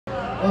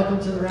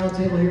Welcome to the round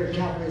table here at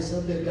Calvary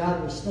Assembly of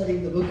God. We're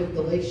studying the book of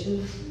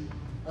Galatians.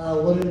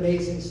 What an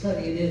amazing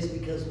study it is,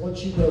 because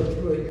once you go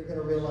through it, you're going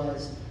to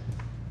realize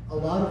a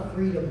lot of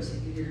freedoms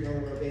that you didn't know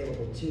were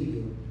available to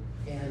you.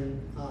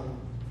 And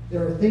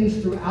there are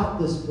things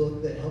throughout this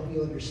book that help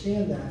you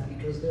understand that,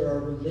 because there are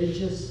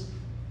religious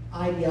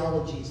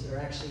ideologies that are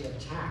actually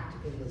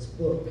attacked in this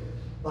book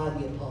by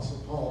the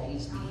Apostle Paul.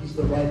 He's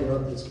the writer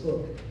of this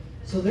book.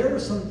 So there are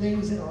some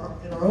things in our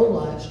own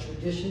lives,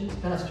 traditions.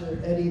 Pastor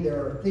Eddie,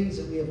 there are things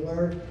that we have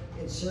learned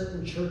in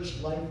certain church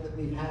life that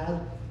we've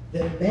had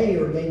that may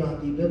or may not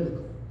be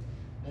biblical.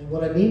 And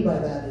what I mean by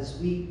that is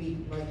we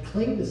might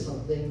cling to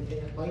something and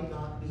it might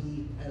not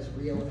be as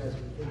real as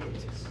we think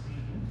it is.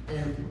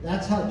 And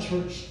that's how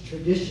church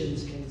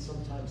traditions can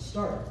sometimes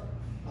start.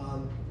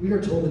 We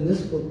are told in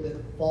this book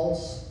that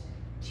false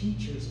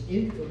teachers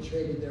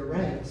infiltrated their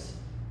ranks,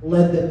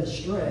 led them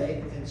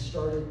astray, and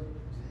started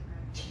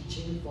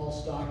teaching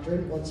false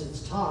doctrine. Once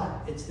it's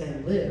taught, it's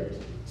then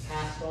lived,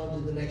 passed on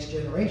to the next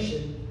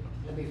generation,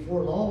 and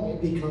before long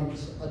it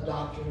becomes a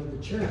doctrine of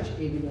the church,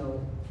 even though,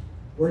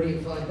 where do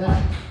you find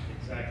that?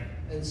 Exactly.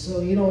 And so,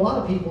 a lot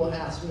of people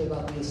ask me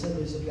about the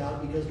Assemblies of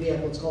God because we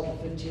have what's called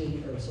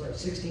the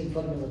 16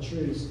 fundamental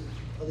truths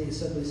of the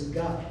Assemblies of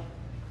God.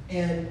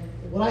 And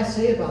what I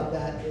say about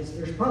that is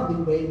there's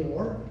probably way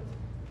more,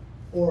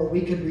 or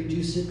we could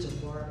reduce it to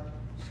far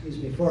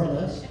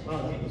less.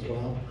 Wow, that was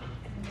wild.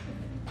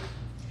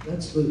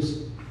 That's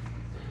loose.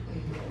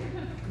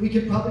 We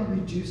could probably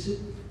reduce it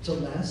to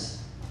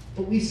less,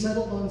 but we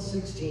settled on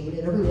 16, and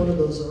every one of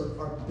those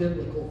are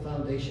biblical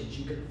foundations.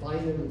 You can find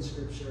them in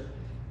Scripture.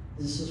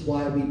 This is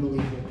why we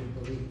believe what we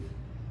believe.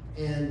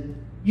 And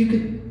you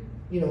could,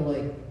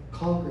 like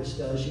Congress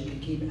does, you can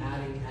keep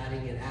adding,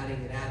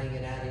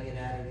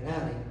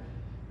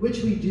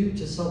 which we do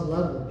to some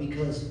level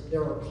because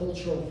there are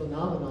cultural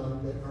phenomena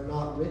that are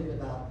not written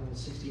about in the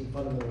 16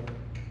 fundamental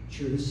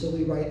truths, so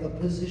we write a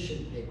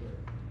position paper.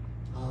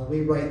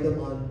 We write them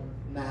on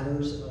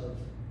matters of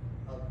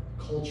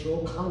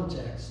cultural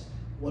context.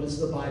 What does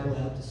the Bible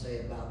have to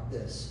say about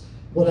this?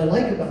 What I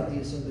like about the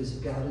Assemblies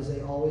of God is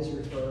they always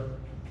refer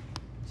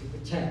to the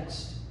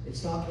text.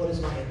 It's not, what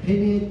is my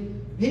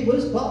opinion? Hey, what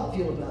does Bob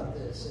feel about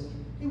this? And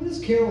hey, what does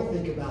Carol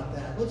think about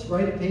that? Let's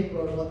write a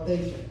paper on what they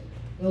think.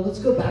 No, let's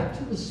go back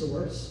to the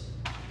source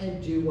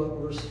and do what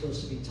we're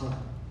supposed to be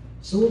taught.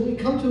 So when we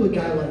come to a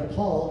guy like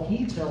Paul,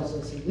 he tells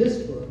us in this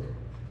book,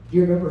 do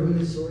you remember who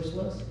his source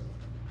was?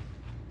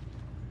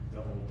 The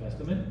Old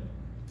Testament.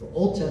 The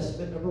Old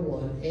Testament, number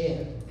one,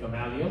 and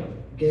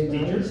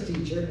Gamaliel's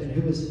teacher, and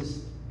who was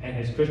his? And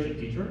his Christian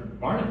teacher,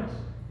 Barnabas.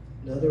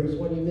 No, there was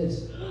one you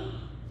missed.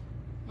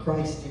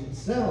 Christ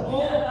himself.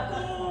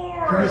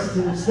 Oh, Christ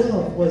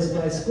himself was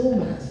my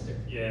schoolmaster.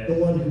 Yes. The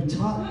one who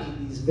taught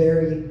me these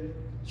very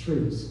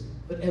truths.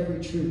 But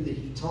every truth that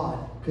he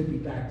taught could be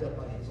backed up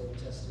by his Old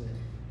Testament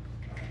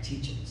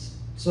teachings.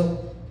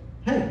 So,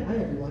 hey, hi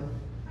everyone.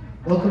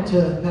 Welcome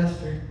to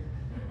Pastor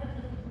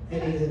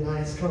Eddie's a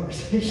nice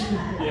conversation.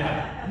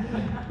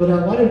 Yeah.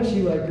 But why don't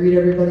you greet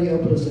everybody,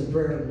 open us in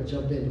prayer, and we'll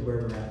jump into where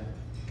we're at.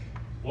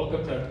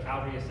 Welcome to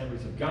Calvary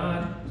Assemblies of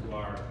God, to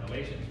our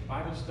Galatians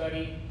Bible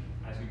study.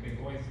 As we've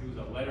been going through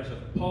the letters of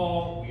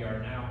Paul, we are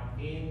now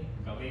in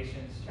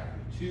Galatians chapter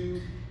 2,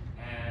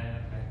 and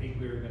I think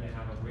we're going to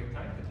have a great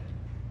time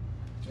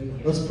today.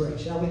 Amen. Let's pray,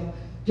 shall we?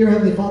 Dear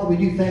Heavenly Father, we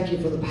do thank you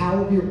for the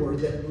power of your word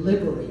that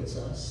liberates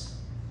us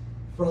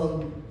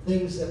from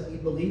things that we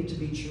believe to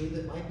be true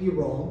that might be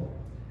wrong,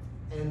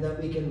 and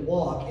that we can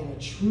walk in a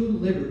true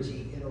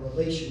liberty in a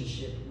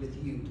relationship with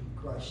you,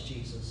 Christ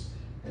Jesus.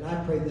 And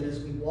I pray that as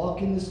we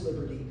walk in this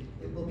liberty,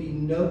 it will be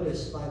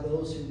noticed by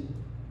those who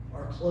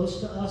are close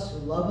to us, who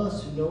love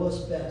us, who know us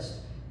best,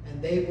 and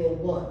they will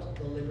want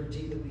the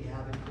liberty that we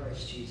have in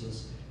Christ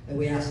Jesus. And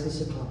we ask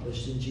this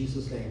accomplished in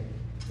Jesus' name.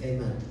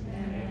 Amen.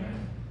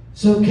 Amen.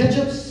 So catch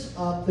us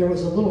up. There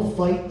was a little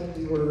fight that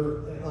we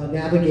were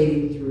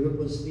navigating through. It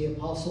was the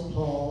Apostle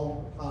Paul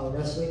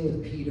wrestling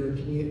with Peter.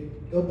 Can you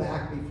go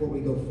back before we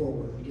go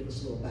forward and give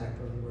us a little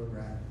background on where we're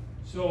at?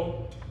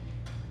 So,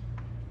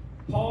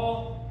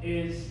 Paul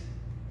is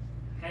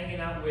hanging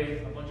out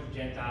with a bunch of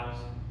Gentiles,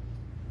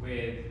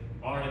 with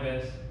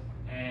Barnabas,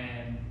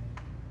 and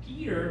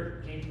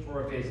Peter came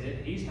for a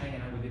visit. He's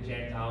hanging out with the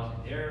Gentiles,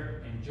 and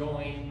they're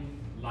enjoying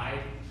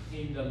life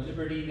in the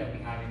liberty that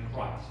we have in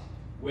Christ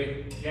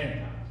with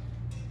Gentiles.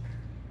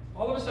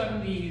 All of a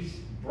sudden, these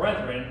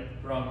brethren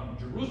from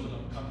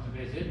Jerusalem come to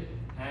visit,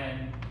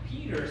 and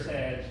Peter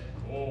says,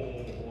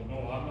 "Oh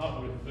no, I'm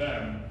not with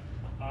them.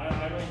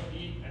 I don't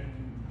eat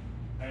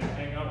and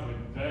hang out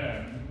with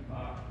them.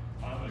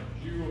 I'm a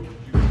Jew of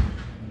the Jews."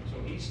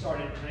 So he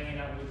started hanging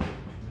out with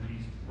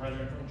these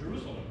brethren from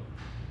Jerusalem.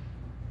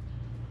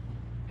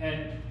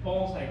 And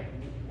Paul's like,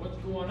 "What's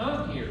going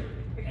on here?"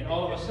 And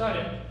all of a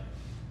sudden,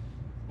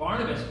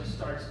 Barnabas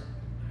starts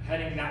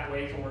heading that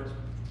way towards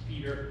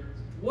Peter.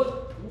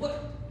 What?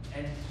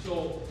 And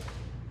so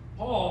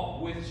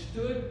Paul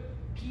withstood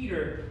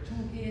Peter to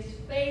his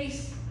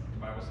face, the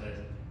Bible says,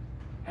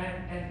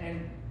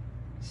 and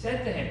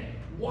said to him,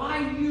 Why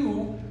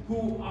you,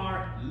 who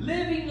are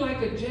living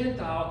like a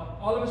Gentile,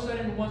 all of a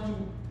sudden want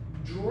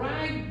to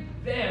drag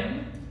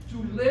them to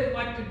live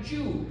like a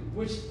Jew,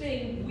 which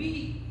thing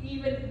we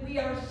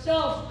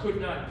ourselves could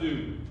not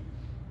do.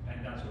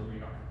 And that's where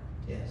we are.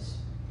 Yes.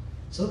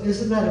 So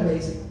isn't that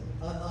amazing?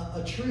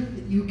 A truth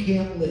that you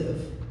can't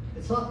live.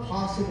 It's not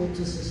possible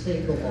to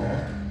sustain the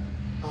law.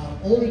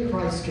 Only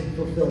Christ can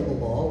fulfill the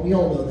law. We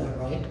all know that,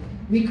 right?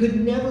 We could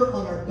never,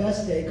 on our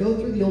best day, go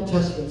through the Old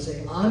Testament and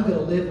say, I'm going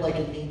to live like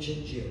an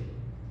ancient Jew.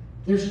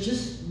 There's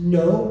just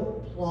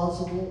no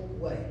plausible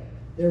way.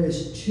 There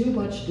is too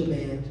much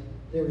demand.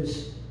 There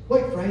is,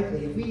 quite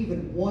frankly, if we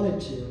even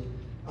wanted to,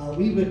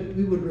 we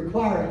would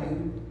require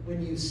you,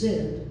 when you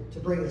sinned, to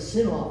bring a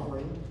sin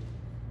offering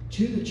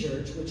to the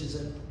church, which is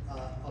a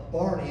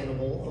barn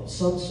animal of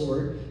some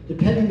sort,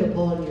 depending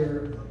upon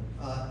your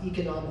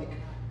economic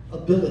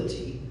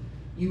ability.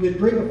 You would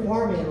bring a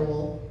farm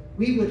animal.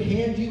 We would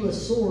hand you a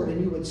sword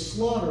and you would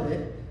slaughter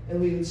it,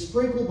 and we would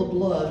sprinkle the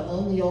blood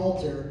on the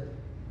altar,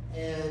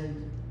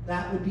 and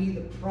that would be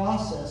the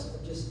process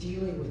of just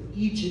dealing with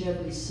each and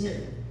every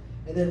sin.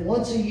 And then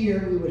once a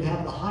year, we would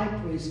have the high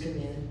priest come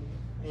in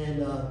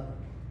and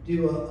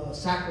do a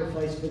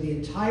sacrifice for the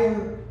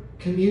entire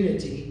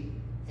community,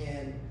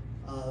 and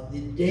the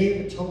Day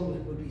of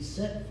Atonement would be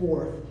set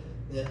forth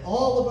that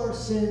all of our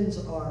sins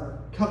are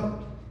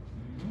covered.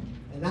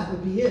 And that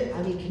would be it.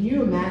 I mean, can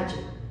you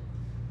imagine,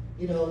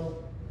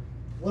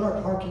 what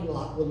our parking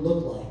lot would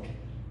look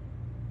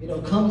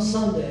like? Come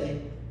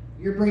Sunday,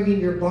 you're bringing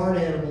your barn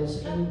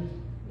animals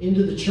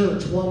into the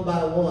church one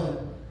by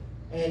one,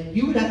 and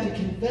you would have to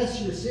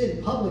confess your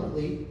sin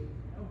publicly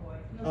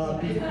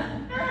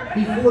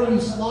before you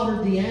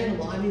slaughtered the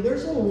animal. I mean,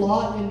 there's a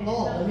lot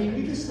involved. I mean,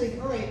 you just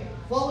think, all right,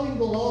 following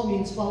the law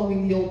means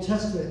following the Old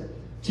Testament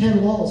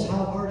 10 laws.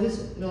 How hard is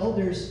it? No,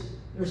 there's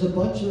a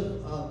bunch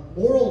of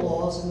moral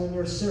laws, and then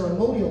there's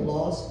ceremonial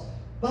laws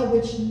by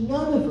which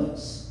none of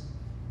us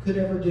could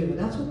ever do. And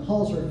that's what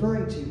Paul's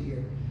referring to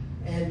here.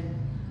 And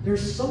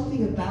there's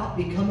something about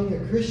becoming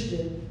a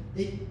Christian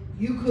that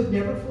you could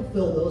never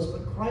fulfill those,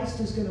 but Christ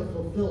is going to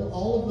fulfill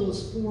all of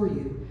those for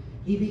you.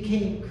 He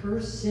became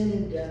curse, sin,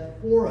 and death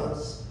for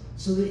us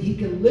so that he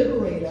can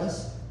liberate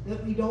us,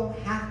 that we don't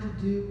have to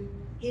do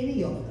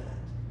any of that.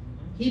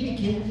 He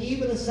became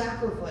even a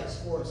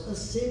sacrifice for us, a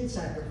sin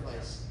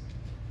sacrifice.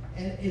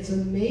 And it's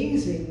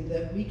amazing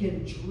that we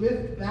can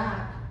drift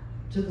back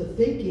to the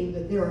thinking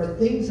that there are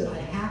things that I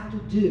have to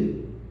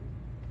do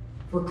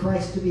for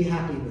Christ to be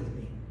happy with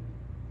me.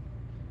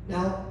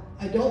 Now,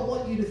 I don't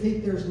want you to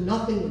think there's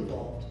nothing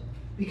involved,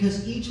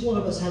 because each one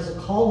of us has a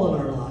call on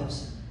our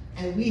lives,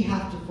 and we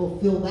have to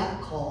fulfill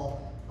that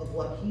call of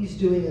what he's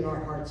doing in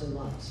our hearts and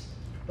lives.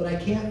 But I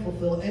can't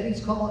fulfill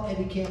Eddie's call,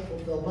 Eddie can't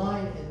fulfill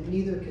mine, and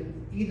neither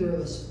can either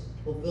of us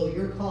fulfill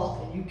your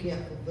call, and you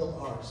can't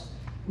fulfill ours.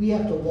 We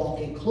have to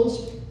walk in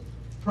close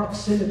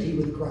proximity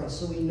with Christ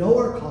so we know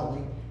our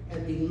calling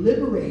and be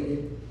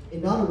liberated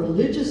in not a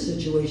religious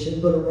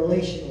situation, but a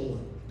relational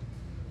one.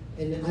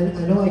 And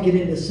I know I get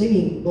into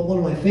singing, but one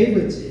of my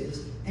favorites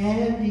is,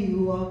 and he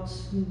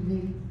walks with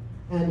me,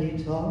 and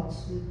he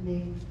talks with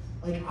me.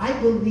 Like, I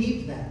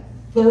believe that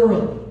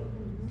thoroughly.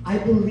 I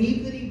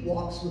believe that he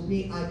walks with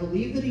me. I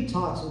believe that he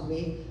talks with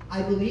me.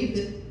 I believe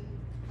that,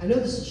 I know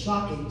this is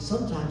shocking,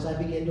 sometimes I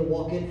begin to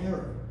walk in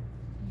error.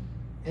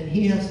 And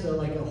he has to,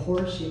 like a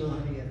horse, how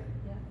you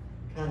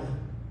kind of...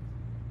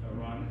 The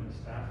run and the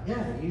staff.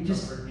 Yeah,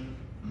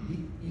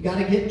 you got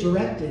to get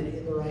directed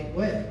in the right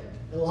way.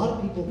 And a lot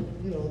of people,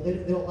 they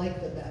don't like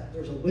that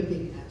there's a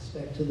whipping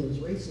aspect to those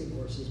racing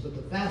horses, but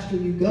the faster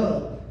you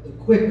go, the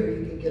quicker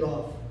you can get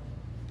off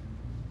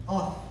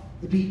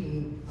the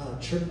beaten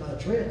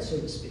trail, so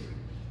to speak.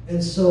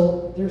 And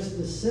so there's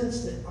this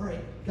sense that, all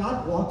right,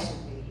 God walks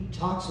with me, he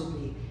talks with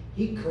me,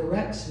 he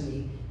corrects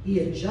me, he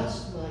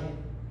adjusts my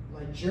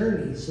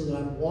journey so that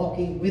I'm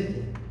walking with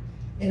him.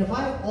 And if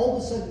I all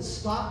of a sudden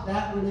stop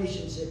that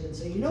relationship and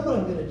say, you know what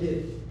I'm going to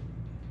do?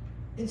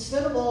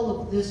 Instead of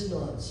all of this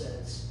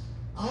nonsense,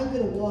 I'm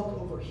going to walk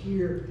over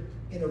here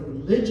in a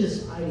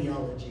religious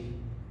ideology.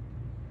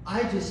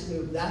 I just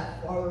move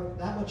that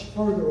much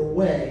farther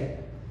away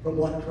from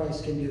what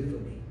Christ can do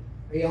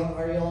for me.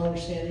 Are y'all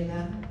understanding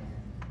that?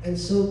 And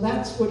so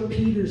that's what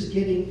Peter's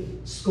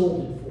getting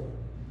scolded for.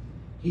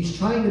 He's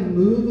trying to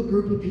move a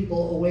group of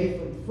people away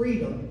from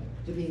freedom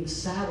to being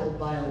saddled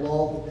by a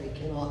law that they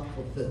cannot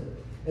fulfill.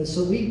 And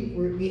so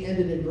we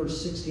ended in verse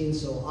 16,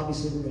 so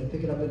obviously we're going to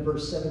pick it up in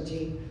verse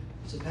 17.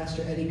 So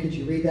Pastor Eddie, could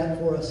you read that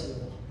for us,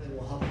 and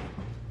we'll hop.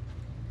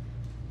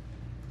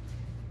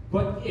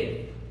 But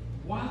if,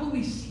 while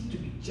we seek to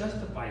be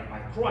justified by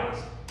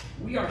Christ,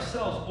 we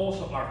ourselves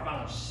also are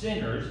found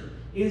sinners,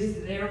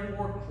 is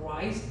therefore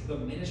Christ the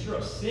minister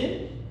of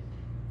sin?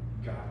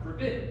 God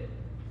forbid.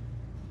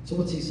 So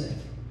what's he saying?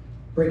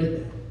 Break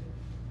it down.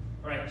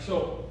 All right,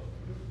 so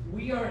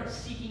we are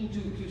seeking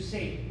to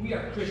say we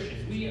are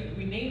Christians.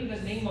 We name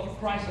the name of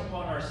Christ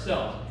upon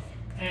ourselves.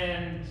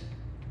 And,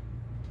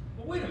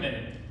 well, wait a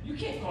minute. You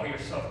can't call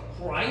yourself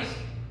Christ.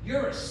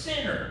 You're a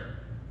sinner.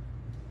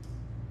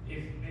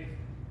 If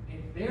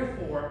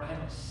therefore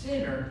I'm a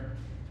sinner,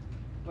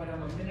 but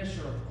I'm a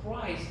minister of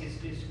Christ,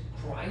 is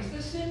Christ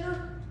a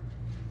sinner?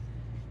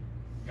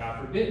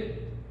 God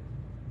forbid.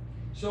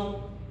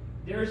 So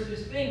there's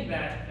this thing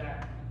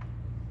that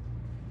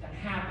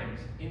happens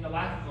in the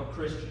life of a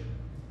Christian.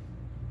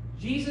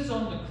 Jesus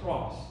on the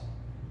cross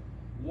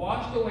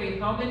washed away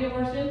how many of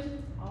our sins?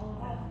 All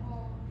of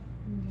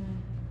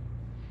them.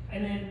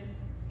 And then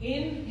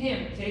in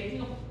him,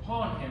 taking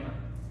upon him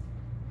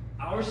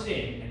our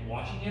sin and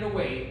washing it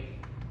away,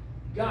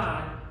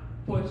 God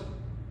puts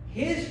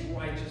his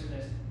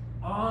righteousness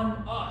on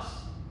us.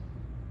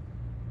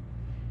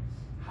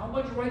 How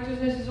much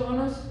righteousness is on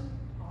us?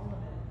 All of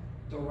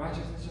it. The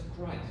righteousness of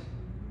Christ.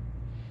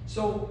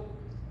 So,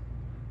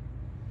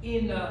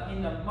 in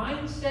the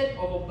mindset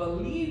of a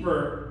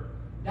believer,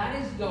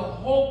 that is the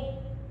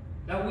hope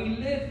that we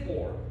live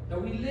for,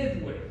 that we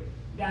live with.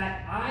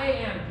 That I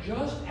am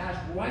just as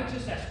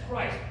righteous as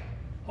Christ.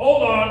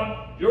 Hold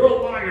on, you're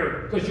a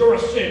liar because you're a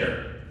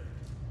sinner.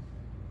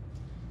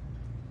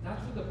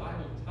 That's what the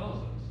Bible tells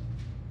us.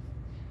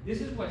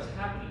 This is what's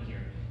happening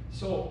here.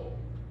 So,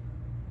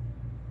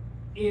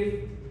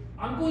 if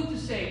I'm going to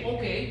say,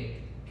 okay,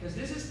 because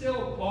this is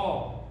still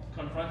Paul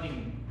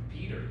confronting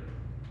Peter.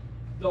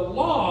 The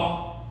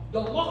law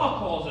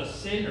calls us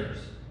sinners.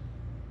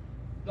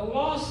 The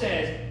law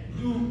says,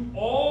 do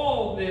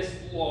all this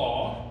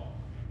law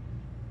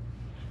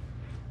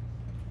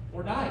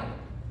or die.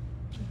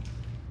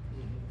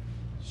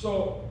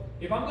 So,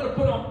 if I'm going to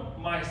put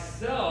on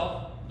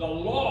myself the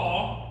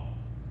law,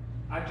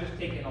 I've just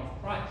taken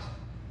off Christ.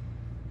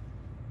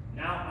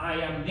 Now I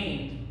am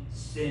named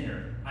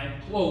sinner. I'm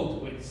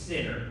clothed with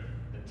sinner.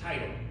 The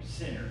title,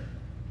 sinner.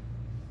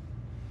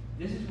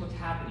 This is what's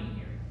happening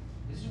here.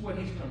 This is what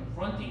he's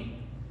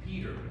confronting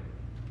Peter with.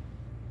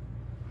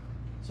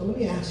 So let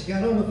me ask you, I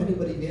don't know if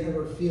anybody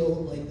ever feel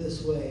like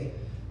this way,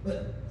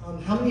 but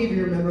how many of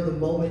you remember the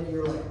moment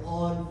you're like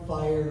on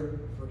fire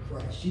for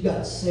Christ? You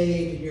got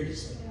saved and you're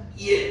just like,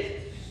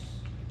 yes!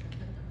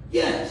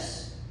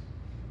 Yes!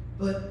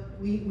 But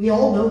we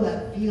all know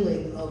that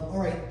feeling of, all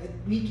right,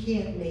 we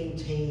can't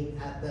maintain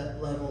at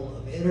that level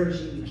of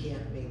energy, we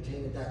can't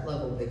maintain at that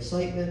level of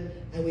excitement,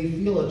 and we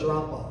feel a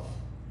drop-off.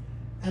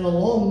 And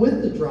along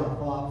with the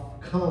drop-off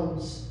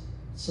comes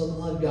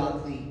some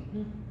ungodly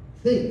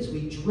things.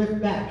 We drift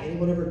back.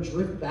 Anyone ever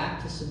drift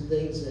back to some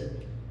things that,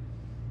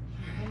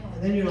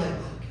 and then you're like,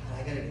 oh God,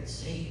 I gotta get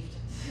saved.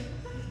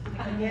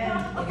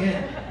 Again.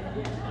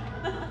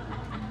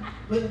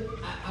 But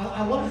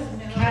I want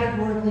to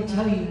categorically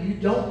tell you, you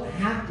don't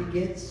have to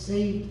get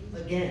saved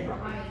again.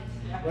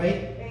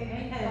 Right?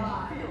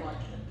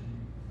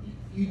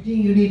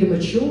 You need to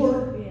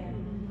mature.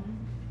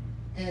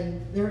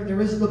 And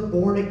there is the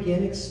born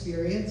again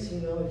experience,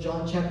 in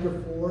John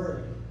chapter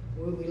 4,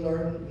 we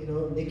learn,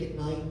 Nick at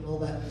night and all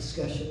that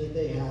discussion that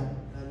they had,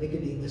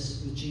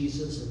 Nicodemus with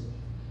Jesus. And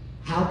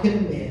how can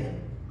a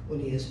man,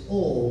 when he is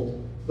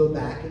old, go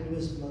back into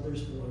his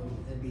mother's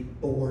womb and be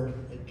born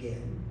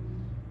again?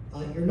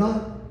 You're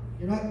not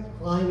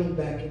climbing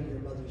back into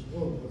your mother's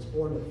womb. What's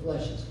born of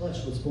flesh is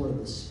flesh. What's born of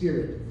the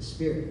spirit is the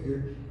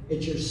spirit.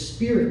 It's your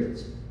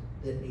spirit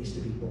that needs to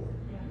be born.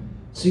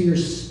 So your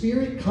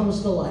spirit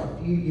comes to life.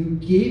 You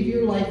gave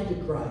your life to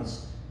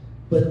Christ,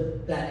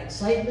 but that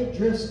excitement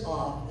drifts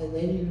off, and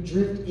then you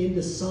drift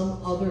into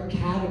some other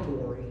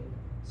category,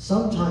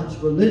 sometimes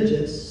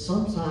religious,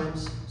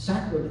 sometimes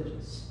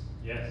sacrilegious.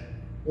 Yes.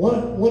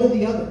 One or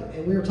the other.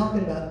 And we were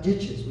talking about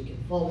ditches. We can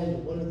fall into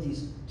one of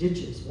these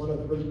ditches, one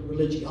of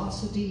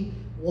religiosity,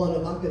 one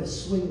of I'm going to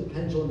swing the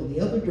pendulum in the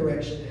other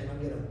direction, and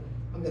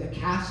I'm going to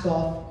cast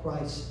off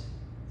Christ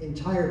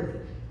entirely.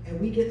 And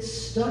we get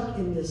stuck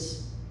in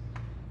this.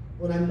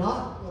 When I'm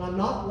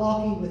not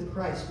walking with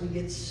Christ, we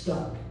get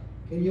stuck.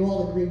 Can you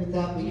all agree with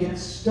that? We get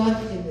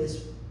stuck in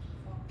this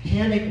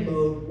panic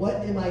mode. What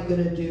am I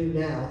going to do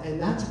now?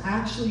 And that's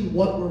actually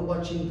what we're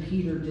watching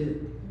Peter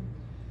do.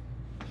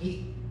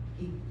 He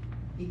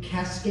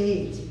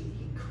cascades.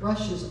 He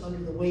crushes under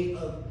the weight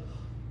of,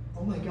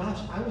 oh my gosh,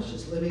 I was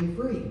just living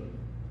free.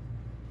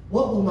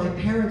 What will my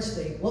parents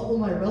think? What will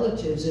my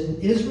relatives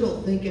in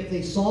Israel think if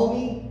they saw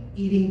me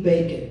eating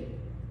bacon?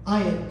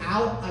 I am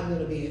out. I'm going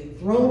to be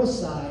thrown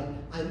aside.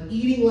 I'm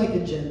eating like a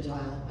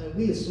Gentile. And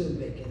we assume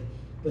bacon.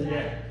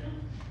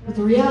 But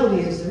the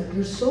reality is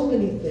there's so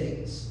many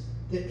things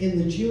that in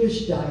the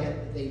Jewish diet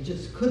that they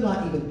just could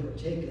not even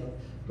partake of.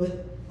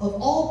 But of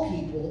all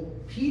people,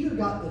 Peter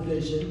got the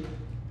vision.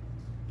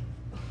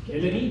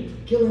 Kill and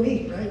eat. Kill and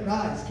eat, right?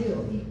 Rise,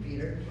 kill, eat,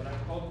 Peter. But I'm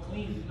called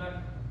clean, do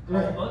not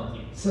Right. call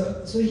unclean.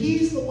 So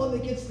he's the one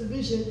that gets the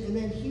vision, and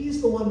then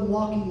he's the one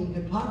walking in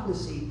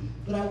hypocrisy.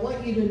 But I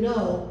want you to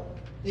know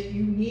that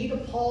you need a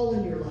Paul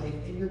in your life,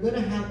 and you're going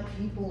to have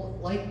people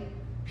like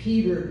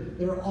Peter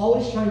that are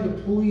always trying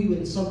to pull you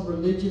in some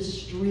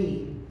religious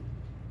stream.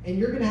 And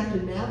you're going to have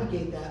to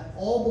navigate that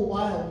all the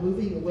while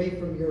moving away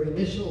from your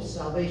initial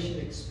salvation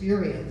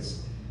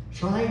experience,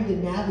 trying to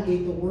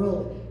navigate the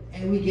world,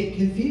 and we get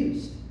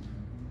confused.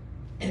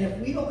 And if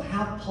we don't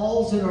have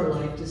Pauls in our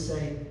life to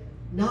say,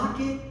 knock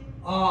it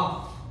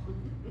off.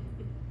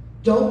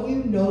 Don't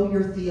you know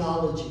your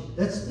theology?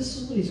 This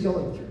is what he's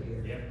going through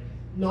here. Yep.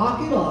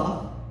 Knock it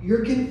off.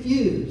 You're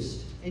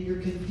confused, and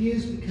you're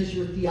confused because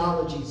your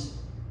theology's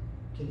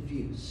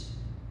confused.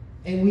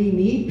 And we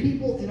need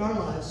people in our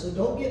lives, so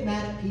don't get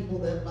mad at people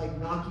that like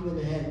knock you in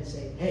the head and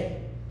say,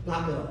 hey,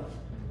 knock it off.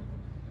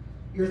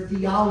 Your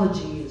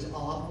theology is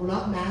off. We're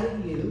not mad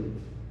at you.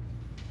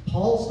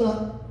 Paul's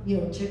not,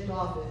 ticked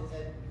off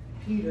at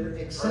Peter,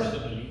 except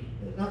Personally.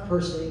 not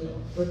personally,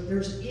 but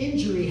there's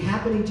injury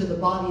happening to the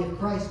body of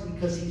Christ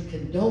because he's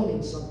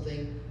condoning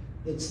something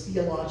that's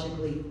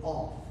theologically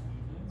off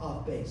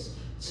base.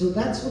 So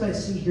that's what I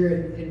see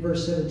here in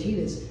verse 17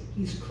 is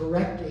he's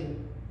correcting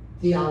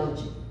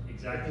theology.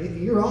 Exactly.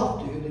 You're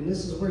off, dude, and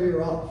this is where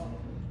you're off.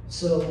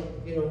 So,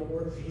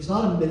 he's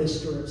not a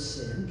minister of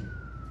sin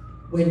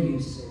when you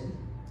sin.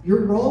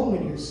 You're wrong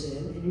when you sin,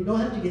 and you don't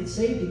have to get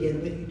saved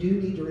again, but you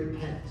do need to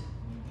repent.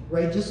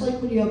 Right? Just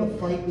like when you have a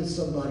fight with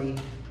somebody,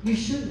 you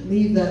shouldn't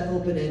leave that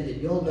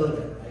open-ended. You all know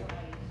that, right?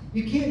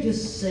 You can't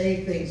just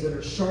say things that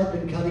are sharp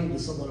and cutting to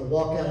someone and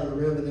walk out of the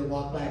room and then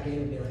walk back in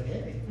and be like,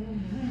 hey,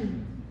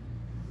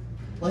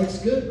 life's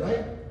good,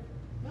 right?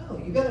 No,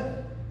 you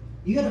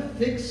gotta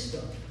fix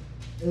stuff.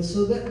 And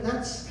so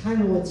that's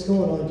kind of what's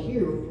going on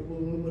here.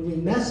 When we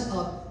mess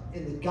up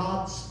in the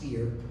God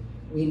sphere,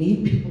 we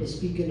need people to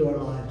speak into our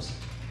lives.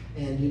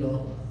 And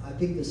I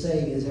think the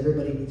saying is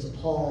everybody needs a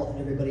Paul and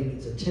everybody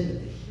needs a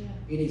Timothy. Yeah.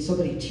 You need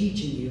somebody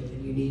teaching you,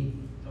 and you need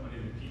Somebody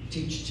to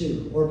teach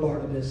too, or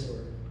Barnabas,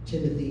 or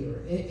Timothy,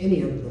 or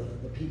any of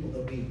the people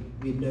that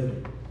we've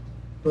noted.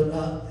 But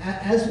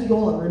as we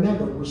go on,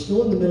 remember, we're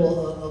still in the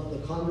middle of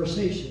the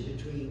conversation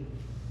between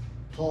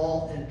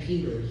Paul and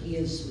Peter. He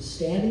is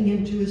standing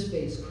him to his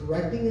face,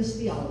 correcting his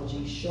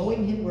theology,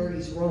 showing him where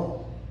he's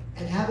wrong,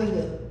 and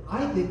having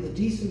I think, the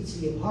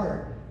decency of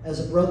heart as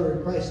a brother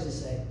in Christ to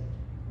say,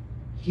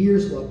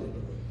 here's what we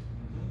believe.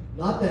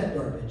 Not that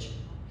garbage.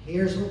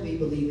 Here's what we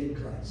believe in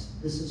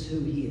Christ. This is who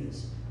he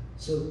is.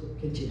 So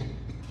continue.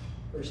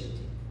 Verse 18.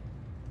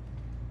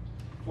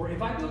 For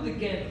if I build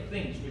again the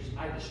things which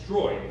I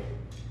destroyed,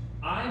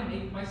 I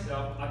make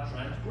myself a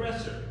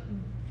transgressor.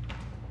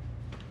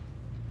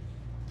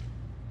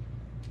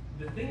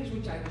 The things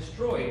which I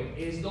destroyed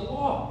is the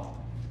law.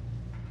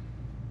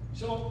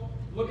 So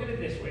look at it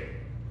this way.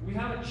 We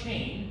have a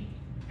chain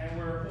and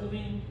we're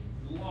holding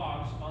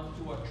logs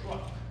onto a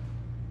truck.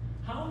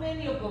 How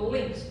many of the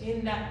links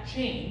in that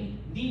chain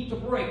need to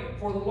break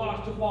for the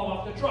logs to fall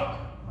off the truck?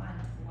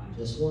 One.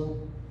 Just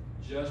one.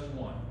 Just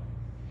one.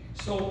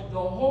 So the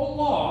whole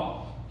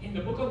law in the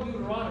book of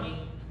Deuteronomy,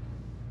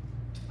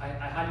 I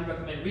highly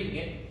recommend reading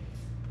it.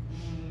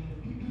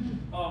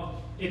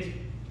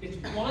 It's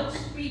one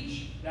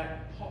speech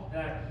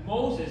that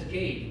Moses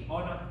gave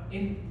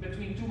in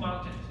between two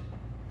mountains,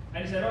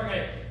 and he said,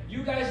 "Okay,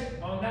 you guys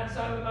on that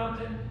side of the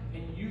mountain,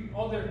 and you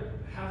other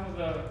half of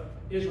the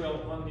Israel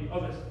on the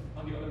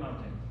other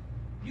mountain.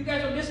 You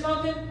guys on this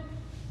mountain,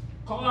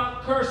 call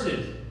out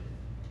curses,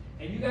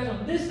 and you guys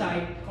on this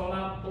side call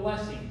out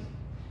blessings."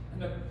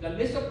 And the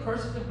list of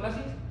curses and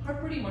blessings are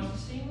pretty much the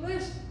same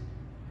list.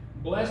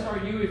 Blessed are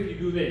you if you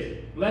do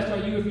this. Blessed are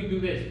you if you do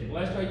this.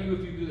 Blessed are you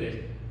if you do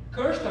this.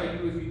 Cursed are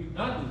you if you do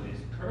not do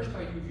this. Cursed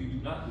are you if you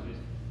do not do this.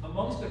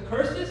 Amongst the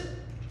curses,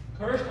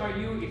 cursed are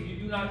you if you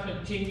do not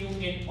continue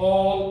in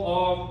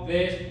all of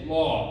this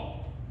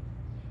law.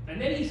 And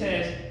then he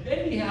says,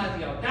 then he has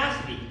the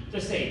audacity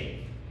to say,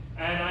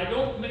 and I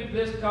don't make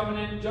this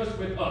covenant just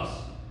with us.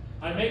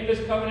 I make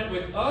this covenant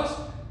with us,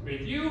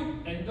 with you,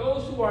 and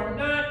those who are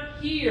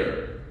not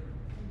here.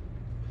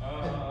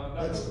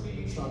 That's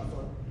not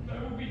fun.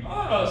 That would be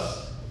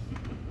us.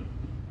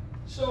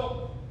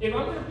 So, if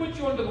I'm going to put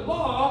you under the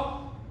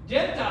law,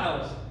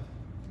 Gentiles,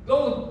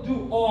 go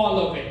do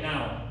all of it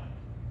now.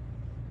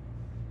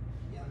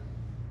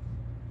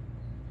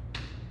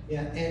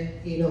 Yeah,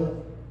 and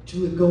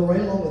to go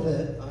right along with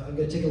it, I'm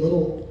going to take a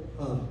little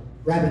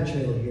rabbit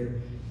trail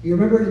here. You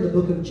remember in the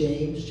book of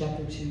James,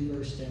 chapter 2,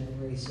 verse 10,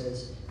 where he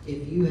says,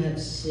 if you have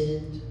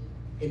sinned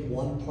in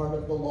one part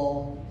of the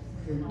law,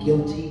 you're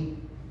guilty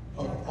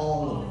of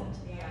all of it.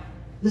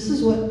 This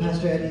is what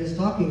Pastor Eddie is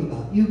talking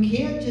about. You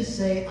can't just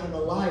say, I'm a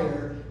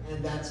liar,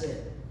 and that's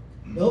it.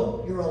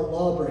 Nope, you're a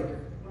lawbreaker.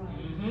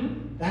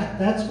 Mm-hmm.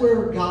 That's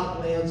where God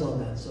lands on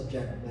that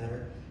subject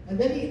matter. And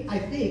then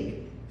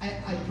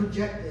I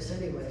project this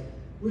anyway.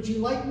 Would you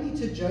like me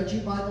to judge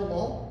you by the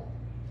law?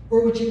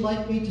 Or would you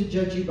like me to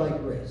judge you by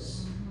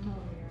grace?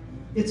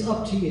 It's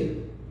up to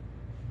you.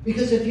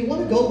 Because if you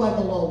want to go by the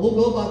law, we'll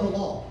go by the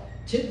law.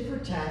 Tit for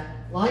tat,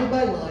 line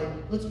by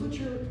line. Let's put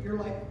your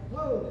life,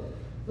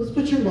 let's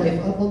put your life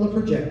up on the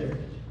projector.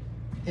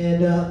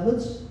 And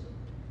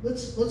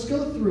let's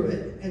go through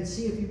it and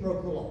see if you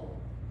broke the law.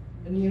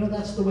 And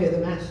that's the way of the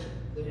master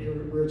that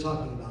we were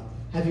talking about.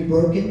 Have you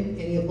broken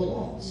any of the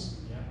laws?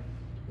 Yeah.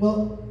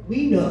 Well,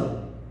 we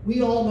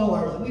all know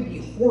our life. We'd be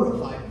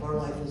horrified if our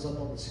life was up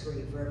on the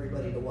screen for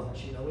everybody to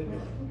watch. We'd be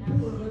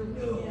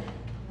like,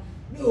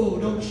 no,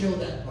 don't show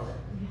that part.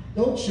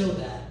 Don't show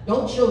that.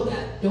 Don't show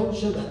that. Don't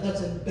show that.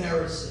 That's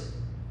embarrassing,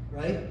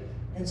 right?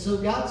 And so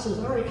God says,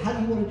 all right, how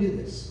do you want to do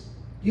this?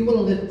 Do you want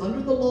to live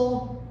under the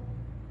law?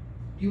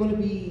 Do you want to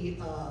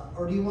be,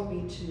 or do you want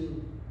me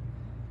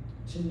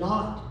to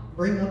not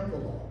bring up the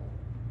law?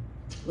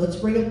 Let's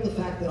bring up the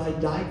fact that I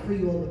died for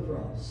you on the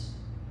cross,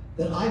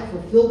 that I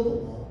fulfilled the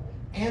law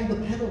and the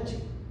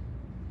penalty,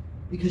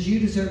 because you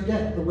deserve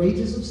death. The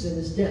wages of sin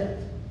is death.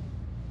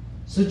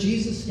 So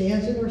Jesus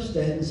stands in our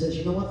stead and says,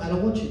 you know what? I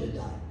don't want you to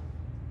die.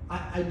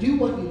 I do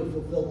want you to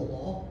fulfill the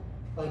law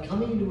by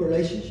coming into a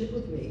relationship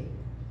with me.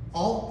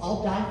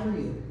 I'll die for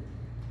you.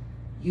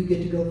 You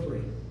get to go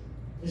free.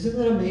 Isn't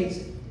that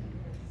amazing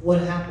what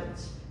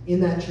happens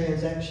in that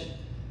transaction?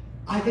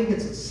 I think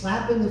it's a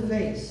slap in the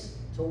face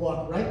to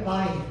walk right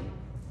by him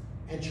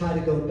and try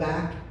to go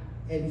back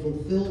and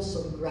fulfill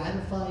some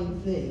gratifying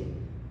thing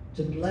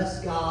to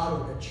bless God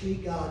or to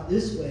treat God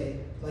this way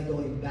by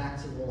going back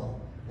to the law.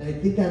 And I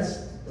think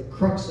that's the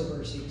crux of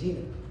verse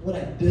 18. What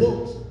I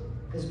built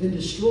has been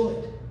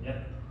destroyed.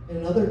 Yep. And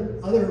in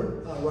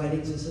other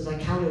writings, it says, I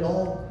count it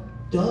all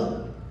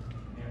done.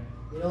 Yeah.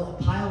 You know,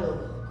 a pile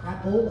of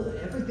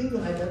crapola, everything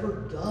that I've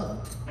ever done.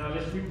 Now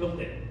just rebuild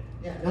it.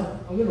 Yeah, now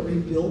I'm going to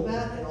rebuild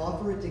that and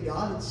offer it to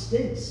God. It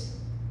stinks.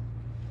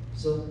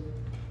 So,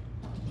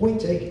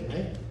 point taken,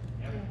 right?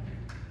 Yep.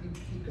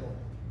 Keep going.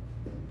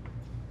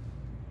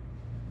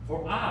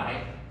 For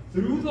I,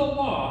 through the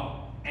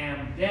law,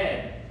 am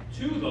dead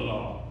to the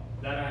law,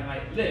 that I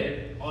might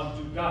live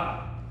unto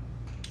God.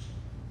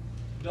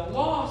 The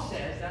law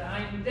says that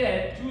I'm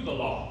dead to the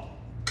law.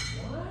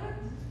 What?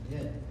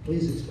 Yeah,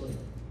 please explain.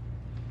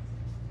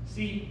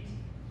 See,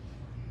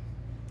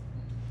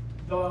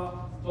 the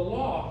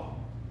law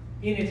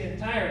in its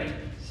entirety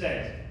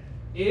says,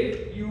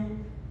 if you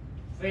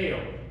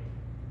fail,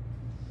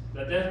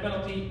 the death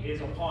penalty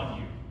is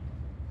upon you.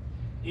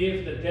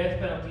 If the death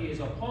penalty is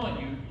upon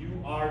you,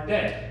 you are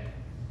dead.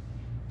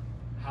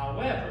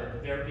 However,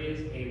 there is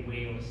a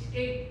way of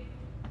escape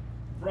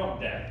from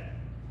death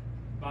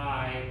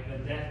by the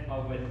death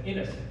of an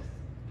innocent,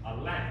 a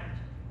lamb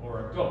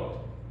or a goat,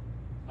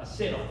 a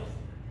sin offering.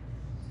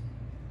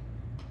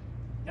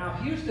 Now,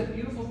 here's the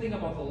beautiful thing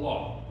about the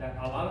law that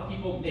a lot of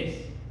people miss.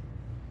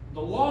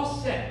 The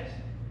law says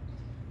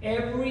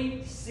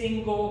every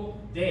single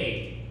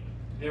day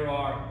there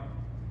are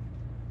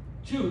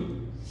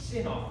 2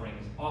 sin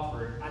offerings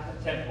offered at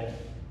the temple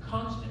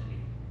constantly.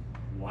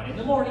 One in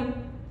the morning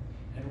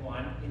and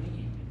one in the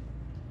evening.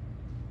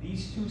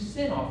 These 2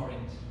 sin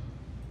offerings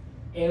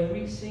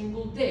every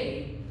single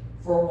day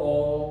for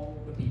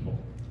all the people.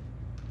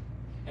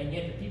 And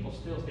yet the people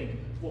still think,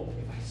 well,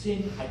 if I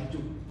sin, I need to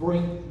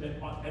bring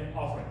an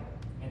offering.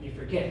 And they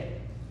forget,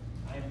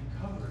 I am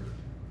covered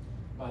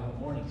by the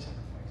morning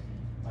sacrifice,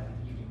 by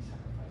the evening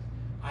sacrifice.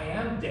 I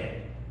am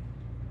dead.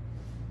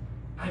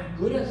 I'm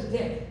good as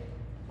dead,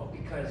 but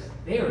because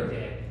they're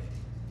dead,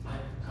 I'm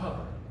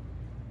covered.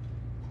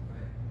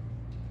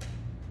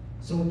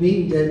 So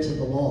being dead to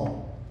the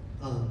law,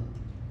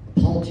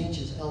 Paul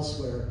teaches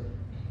elsewhere,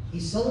 he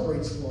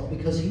celebrates the law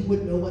because he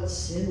wouldn't know what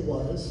sin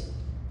was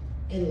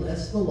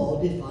unless the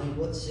law defined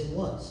what sin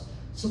was.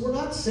 So we're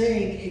not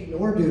saying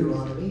ignore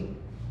Deuteronomy.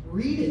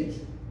 Read it.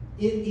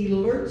 It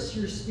alerts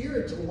your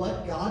spirit to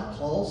what God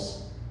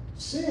calls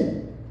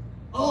sin.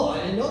 Oh,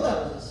 I didn't know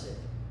that was a sin.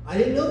 I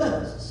didn't know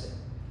that was a sin.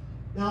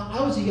 Now,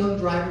 I was a young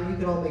driver. You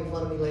can all make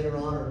fun of me later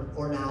on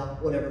or now,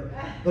 whatever.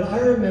 But I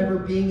remember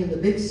being in the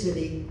big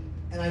city,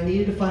 and I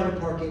needed to find a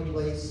parking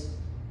place.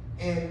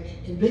 And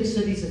in big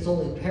cities, it's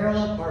only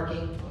parallel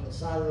parking on the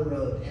side of the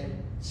road. And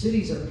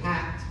cities are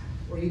packed,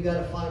 where you got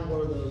to find one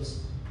of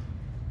those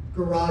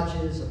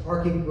garages, a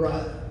parking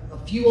garage, a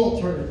few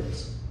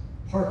alternatives,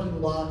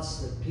 parking lots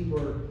that people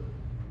are,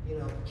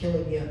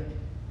 killing you,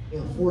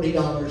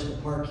 $40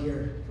 to park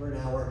here for an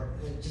hour,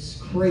 and just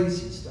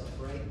crazy stuff,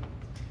 right?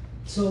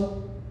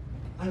 So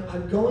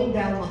I'm going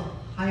down the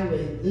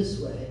highway this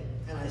way,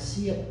 and I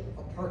see a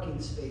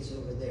parking space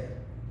over there.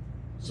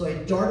 So I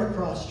dart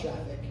across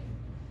traffic,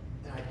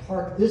 and I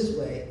park this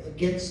way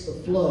against the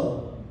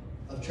flow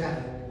of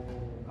traffic.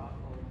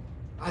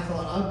 I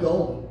thought, I'm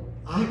golden.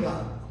 I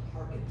got a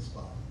parking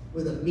spot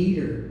with a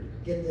meter.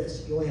 Get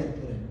this, you only had to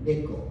put a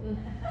nickel.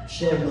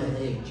 Show my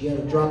age. You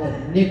had to drop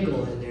a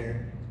nickel in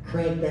there,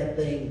 crank that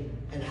thing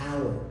an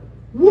hour.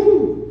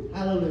 Woo!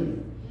 Hallelujah.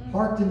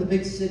 Parked in the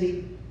big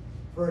city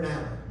for an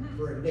hour,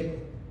 for a nickel.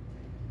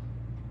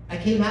 I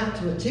came out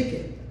to a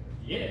ticket.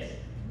 Yes.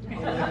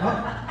 On my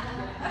car.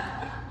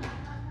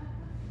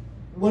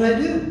 What'd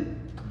I do?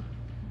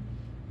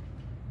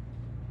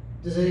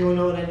 Does anyone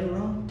know what I did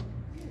wrong?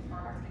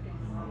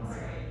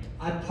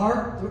 I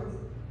parked.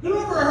 Who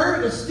ever heard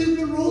of a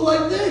stupid rule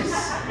like this?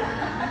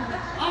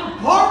 I'm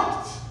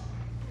parked.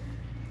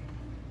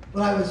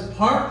 But I was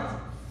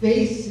parked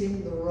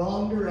facing the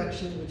wrong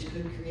direction, which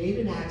could create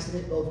an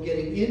accident, both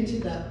getting into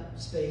that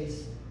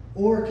space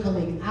or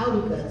coming out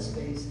of that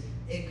space.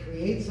 It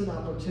creates an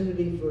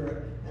opportunity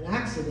for an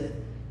accident.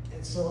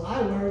 And so I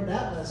learned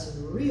that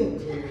lesson real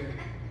clear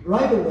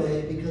right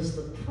away, because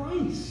the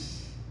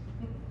price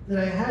that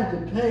I had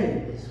to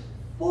pay was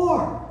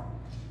far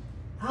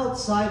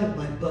outside of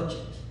my budget.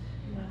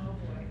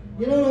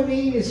 You know what I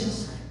mean? It's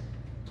just,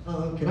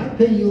 Can I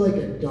pay you like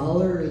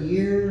 $1 a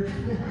year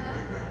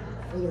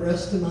for the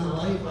rest of my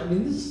life? I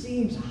mean, this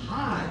seems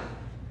high.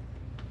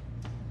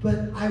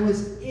 But I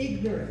was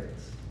ignorant.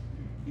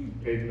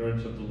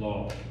 Ignorance of the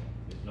law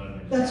is not an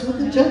excuse. That's what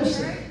the judge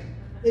said.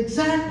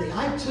 Exactly.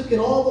 I took it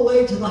all the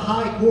way to the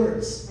high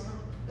courts.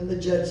 And the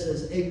judge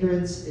says,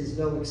 ignorance is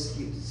no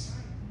excuse.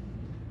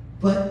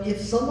 But if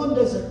someone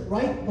doesn't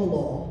write the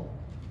law,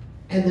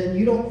 and then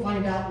you don't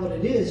find out what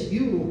it is,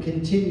 you will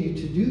continue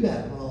to do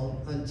that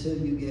wrong until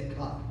you get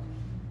caught.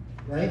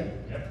 Right?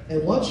 Yep.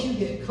 And once you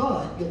get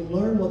caught, you'll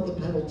learn what the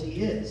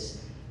penalty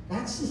is.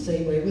 That's the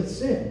same way with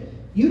sin.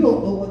 You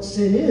don't know what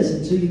sin is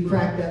until you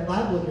crack that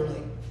Bible and you're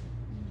like,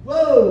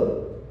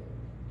 whoa,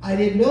 I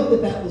didn't know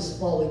that that was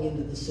falling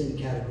into the sin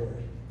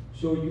category.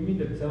 So you mean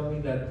to tell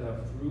me that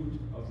the fruit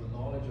of the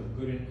knowledge of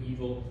good and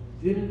evil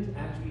didn't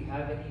actually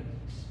have any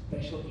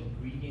special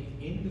ingredient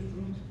in the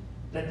fruit?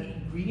 That the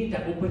ingredient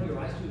that opened your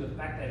eyes to the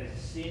fact that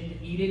it's sin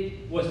to eat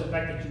it was the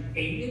fact that you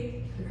ate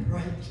it?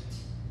 Right.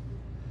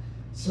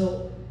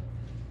 So,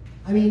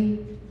 I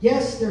mean,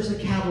 yes, there's a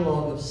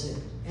catalog of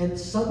sin, and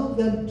some of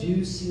them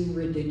do seem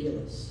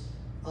ridiculous.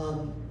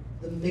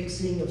 The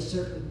mixing of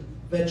certain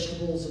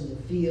vegetables in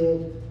the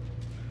field.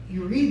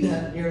 You read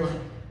that and you're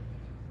like,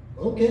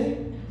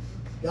 okay,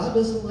 God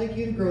doesn't like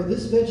you to grow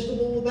this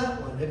vegetable or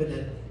that one,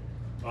 evidently.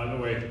 By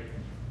the way,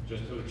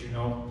 just to let you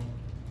know,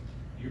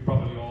 you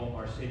probably all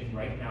are sitting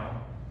right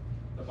now.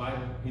 The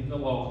Bible in the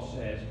law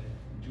says,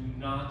 do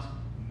not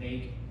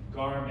make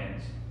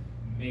garments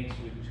mixed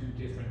with two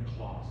different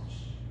cloths.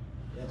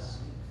 Yes.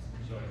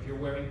 So if you're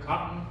wearing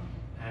cotton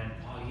and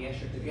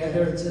polyester Together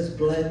together, it says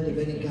blend of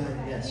any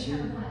kind. Yes.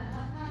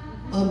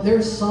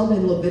 There's some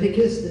in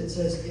Leviticus that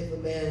says if a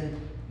man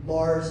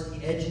mars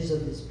the edges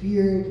of his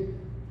beard,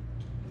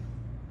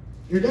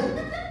 you're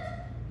done.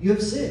 You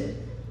have sinned.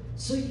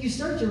 So you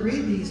start to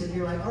read these and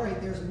you're like, all right,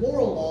 there's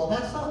moral law.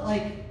 That's not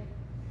like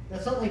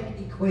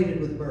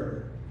equated with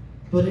murder.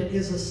 But it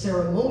is a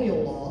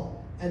ceremonial law,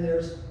 and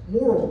there's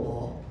moral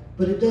law,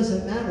 but it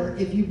doesn't matter.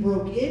 If you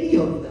broke any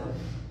of them,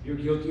 you're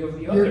guilty of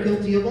the other. you're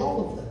guilty of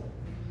all of them.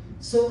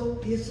 So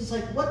it's just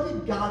like, what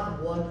did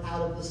God want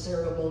out of the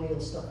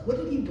ceremonial stuff? What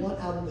did he want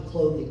out of the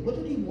clothing? What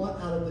did he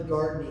want out of the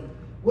gardening?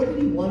 What did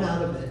he want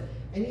out of it?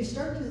 And you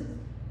start to,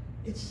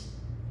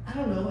 I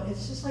don't know,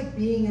 it's just like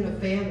being in a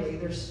family.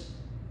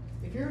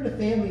 If you're in a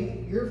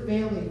family, your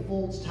family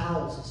folds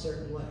towels a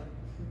certain way.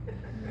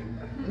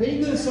 And then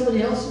you go to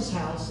somebody else's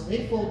house and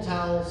they fold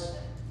towels.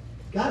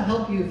 God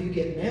help you if you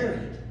get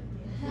married.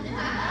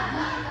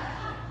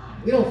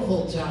 We don't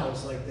fold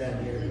towels like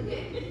that here.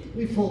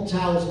 We fold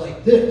towels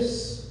like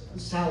this.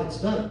 This is how it's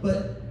done.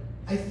 But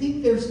I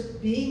think there's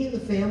being in the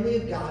family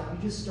of God,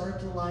 you just start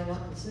to line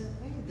up and say,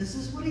 hey, this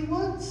is what he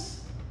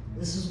wants.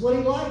 This is what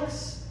he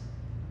likes.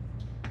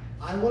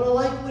 I want to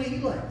like what he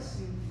likes.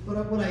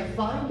 But what I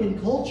find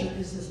in culture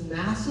is this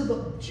massive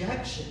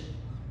objection.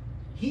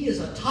 He is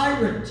a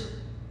tyrant.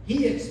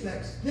 He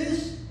expects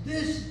this,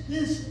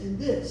 and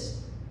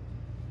this.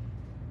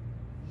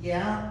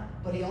 Yeah,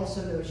 but he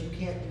also knows you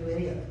can't do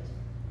any of it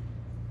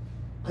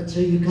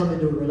until you come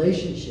into a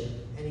relationship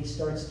and he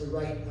starts to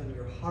write on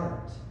your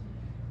heart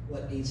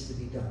what needs to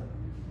be done.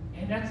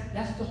 And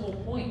that's the whole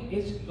point.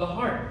 It's the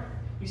heart.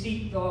 You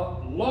see, the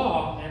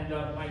law and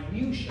the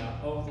minutia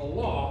of the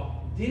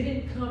law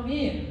didn't come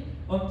in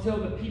until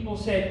the people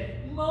said,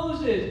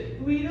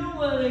 Moses, we don't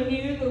want to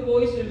hear the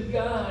voice of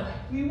God.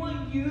 We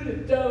want you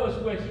to tell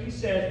us what he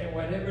says, and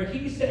whatever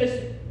he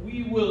says,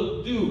 we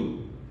will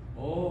do.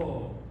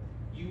 Oh,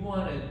 you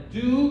want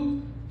to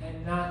do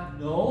and not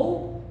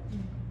know?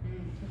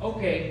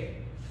 Okay.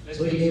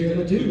 So he gave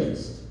him a do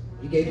list.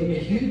 He gave him a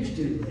huge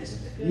do list.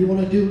 You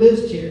want a do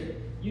list here?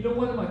 You know,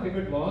 one of my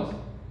favorite laws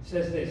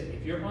says this: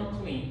 if you're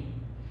unclean,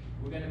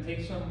 we're going to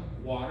take some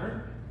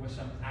water with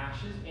some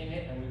ashes in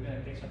it, and we're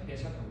going to take some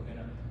hyssop, and we're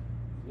going to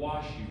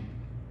wash you.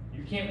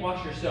 You can't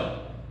wash yourself.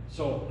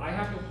 So I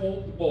have to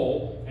hold the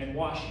bowl and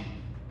wash you.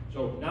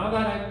 So now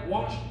that I've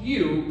washed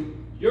you,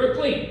 you're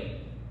clean.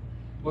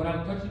 But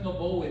I'm touching a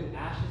bowl with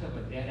ashes of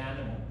a dead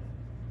animal.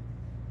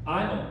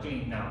 I'm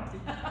unclean now.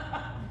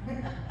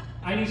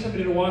 I need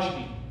somebody to wash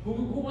me. Who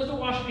wants to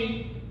wash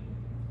me?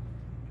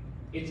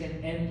 It's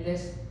an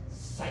endless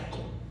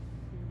cycle.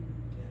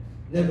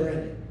 Never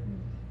ending.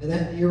 And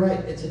that, you're right,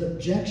 it's an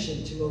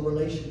objection to a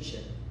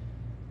relationship.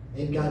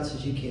 And God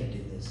says, you can't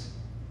do this.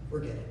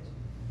 Forget it.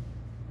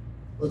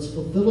 Let's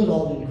fulfill it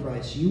all in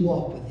Christ. You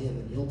walk with him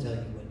and he'll tell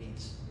you what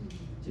needs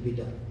to be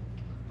done.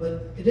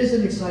 But it is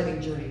an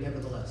exciting journey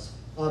nevertheless.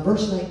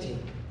 Verse 19.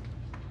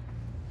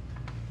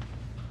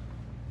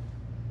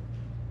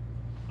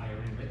 I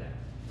already read that.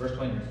 Verse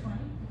 20.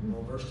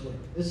 Well, verse 20.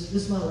 This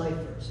is my life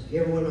verse. If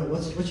you ever want to know,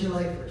 what's your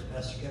life verse,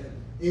 Pastor Kevin?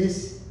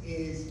 This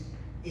is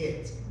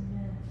it.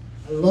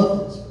 I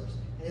love this verse.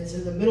 And it's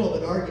in the middle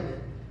of an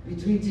argument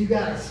between two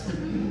guys.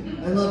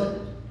 I love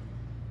it.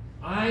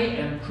 I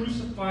am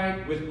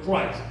crucified with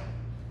Christ.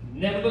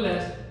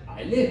 Nevertheless,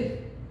 I live.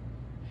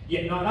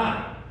 Yet not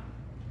I,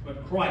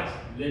 but Christ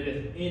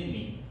liveth in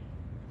me.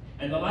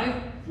 And the life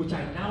which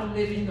I now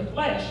live in the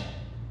flesh,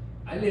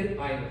 I live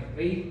by the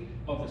faith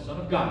of the Son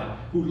of God,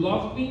 who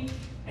loved me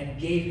and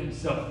gave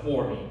himself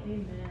for me.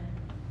 Amen.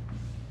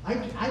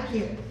 I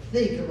can't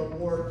think of a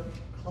more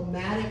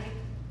climatic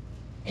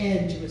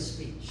end to a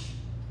speech.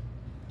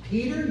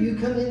 Peter, you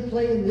come in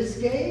playing this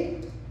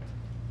game?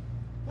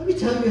 Let me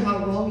tell you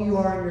how wrong you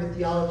are in your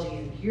theology,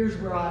 and here's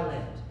where I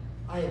land.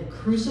 I am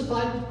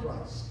crucified with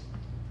Christ.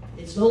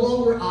 It's no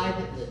longer I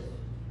that live.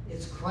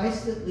 It's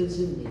Christ that lives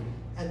in me.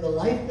 And the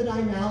life that I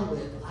now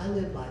live, I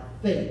live by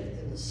faith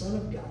in the Son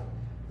of God,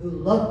 who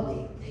loved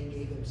me and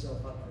gave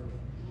himself up for me.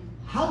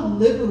 How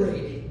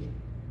liberating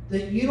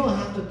that you don't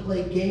have to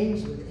play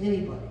games with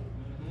anybody.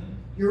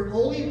 Your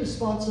only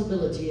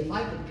responsibility, if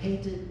I could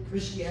paint it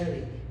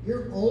Christianity,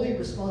 your only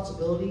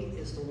responsibility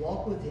is to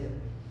walk with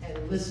him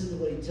and listen to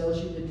what he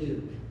tells you to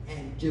do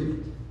and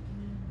do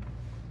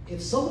it.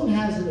 If someone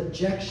has an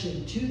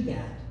objection to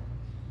that,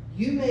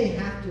 you may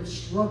have to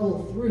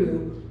struggle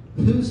through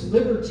whose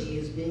liberty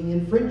is being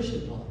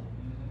infringed upon.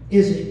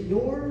 Is it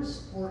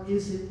yours, or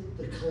is it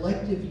the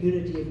collective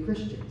unity of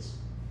Christians?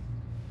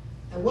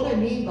 And what I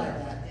mean by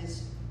that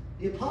is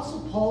the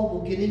Apostle Paul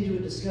will get into a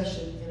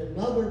discussion in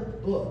another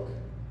book,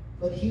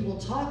 but he will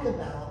talk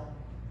about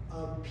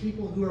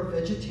people who are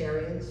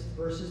vegetarians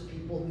versus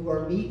people who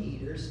are meat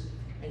eaters.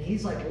 And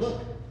he's like,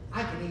 look,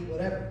 I can eat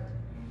whatever.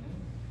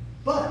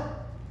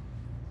 But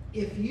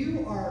if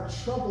you are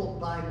troubled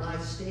by my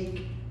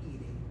steak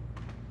eating,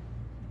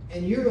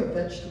 and you're a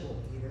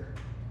vegetable eater,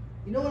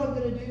 you know what I'm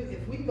going to do?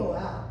 If we go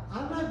out,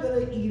 I'm not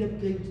going to eat a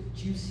big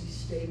juicy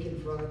steak in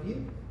front of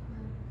you.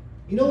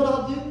 You know what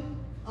I'll do?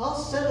 I'll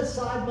set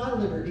aside my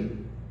liberty,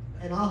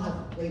 and I'll have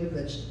a plate of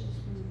vegetables.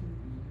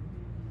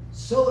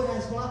 So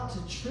as not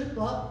to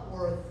trip up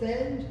or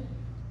offend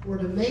or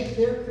to make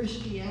their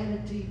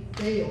Christianity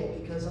fail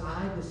because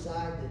I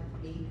decide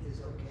that meat is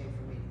okay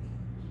for me to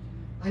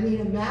eat. I mean,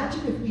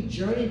 imagine if we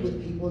journeyed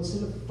with people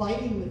instead of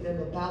fighting with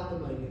them about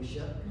the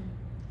minutia.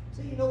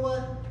 Say, you know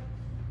what?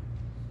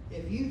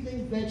 If you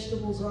think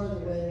vegetables are the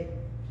way,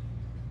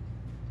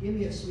 give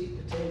me a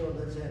sweet potato and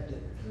let's have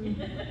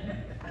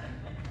dinner.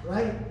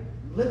 Right?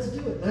 Let's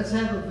do it. Let's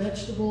have a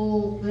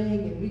vegetable thing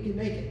and we can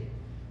make it.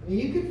 I mean,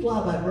 you could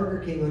fly by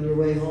Burger King on your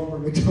way home or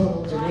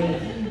McDonald's or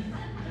anything.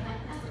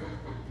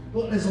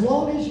 But as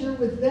long as you're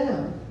with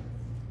them,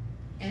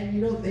 and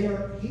you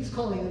know, he's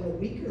calling them a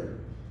weaker.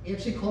 He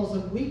actually calls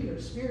them weaker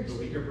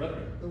spiritually. The weaker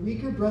brother. The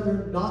weaker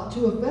brother, not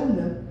to offend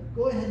them,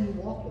 go ahead and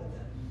walk with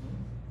them.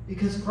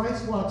 Because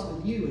Christ walks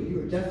with you, and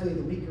you are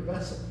definitely the weaker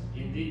vessel.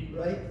 Indeed.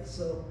 Right?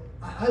 So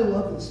I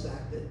love this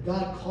fact that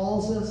God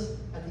calls us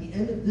at the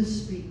end of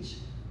this speech.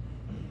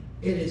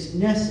 It is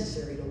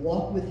necessary to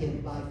walk with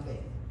him by faith.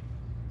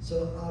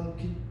 So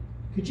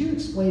could you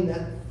explain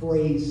that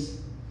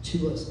phrase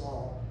to us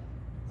all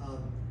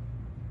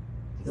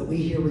that we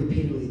hear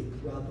repeatedly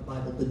throughout the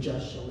Bible, the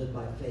just shall live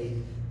by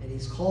faith, and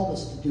he's called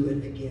us to do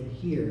it again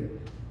here,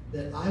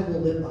 that I will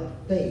live by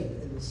faith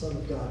in the Son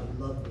of God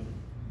who loved me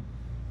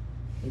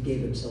and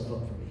gave himself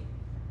up for me.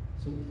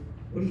 So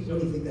what do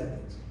you think that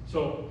means?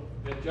 So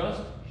the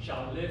just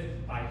shall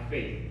live by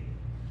faith.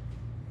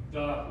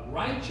 The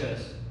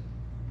righteous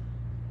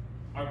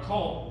are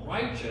called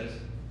righteous.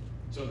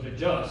 So the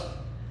just,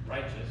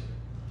 righteous,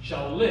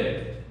 shall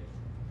live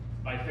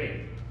by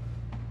faith,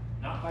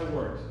 not by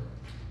words,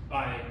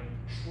 by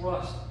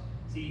trust.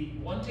 See,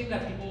 one thing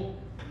that people,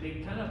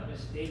 they kind of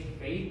mistake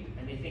faith,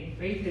 and they think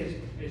faith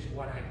is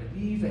what I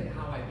believe and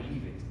how I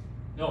believe it.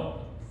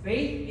 No,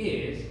 faith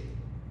is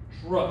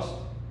trust.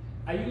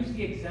 I use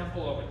the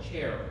example of a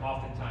chair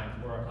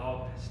oftentimes, where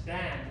I'll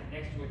stand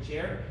next to a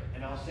chair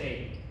and I'll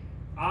say,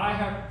 I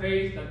have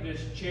faith that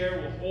this chair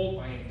will hold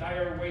my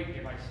entire weight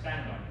if I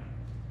stand on it.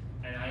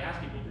 And I ask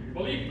people, do you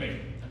believe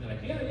me? And they're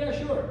like, yeah,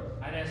 sure.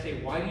 And I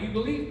say, why do you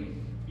believe me?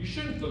 You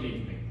shouldn't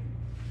believe me.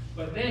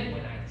 But then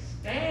when I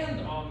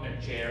stand on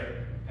the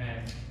chair,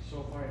 and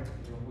so far it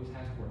always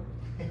has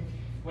worked.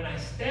 When I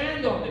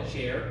stand on the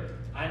chair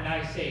and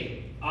I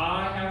say,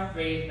 I have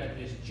faith that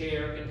this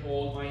chair can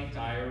hold my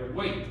entire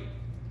weight.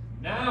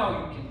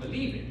 Now you can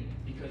believe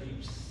it because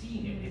you've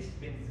seen it. It's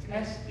been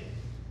tested.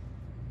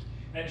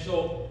 And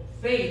so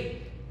faith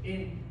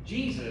in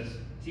Jesus,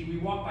 see, we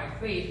walk by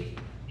faith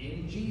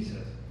in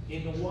Jesus,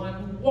 in the one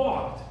who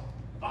walked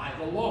by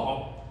the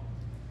law,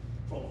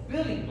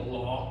 fulfilling the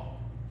law,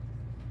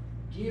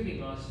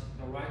 giving us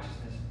the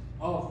righteousness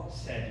of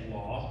said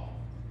law.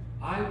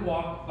 I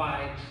walk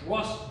by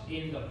trust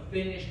in the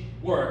finished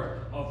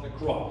work of the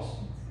cross.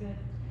 That's good.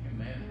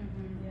 Amen.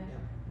 Mm-hmm,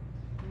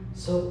 yeah.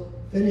 So,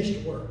 finished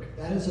work.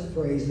 That is a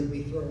phrase that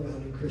we throw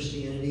around in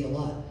Christianity a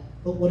lot.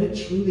 But what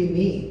it truly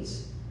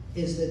means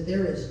is that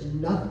there is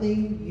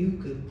nothing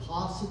you could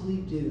possibly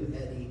do,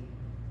 Eddie,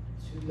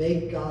 to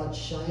make God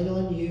shine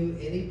on you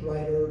any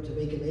brighter, to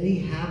make him any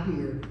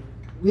happier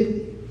with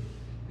you,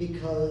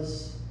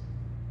 because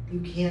you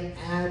can't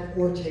add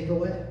or take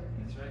away.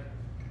 That's right.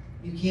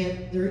 You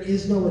can't, there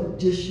is no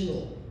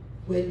additional.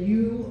 When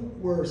you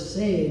were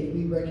saved,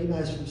 we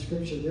recognize from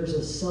Scripture, there's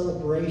a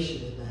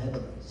celebration in the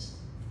heavens.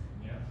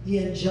 Yeah.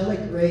 The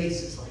angelic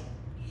race is like,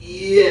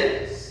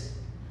 yes!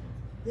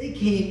 They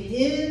came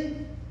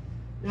in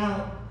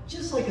Now,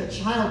 just like a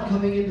child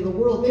coming into the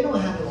world, they don't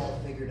have it all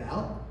figured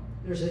out.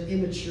 There's an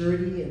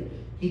immaturity, and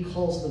he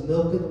calls the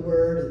milk of the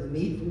word and the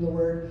meat from the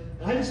word.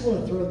 And I just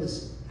want to throw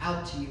this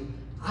out to you.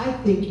 I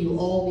think you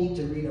all need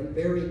to read a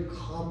very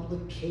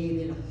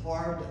complicated,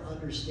 hard to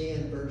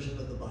understand version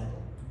of the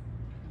Bible.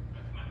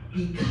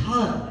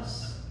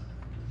 Because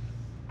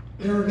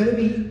there are going to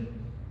be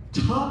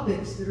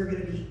topics that are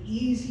going to be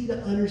easy to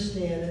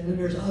understand, and then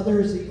there's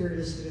others that you're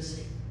just going to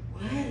say,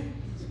 what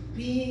is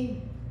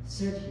being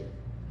said here?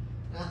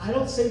 Now, I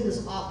don't say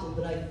this often,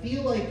 but I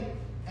feel like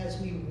as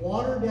we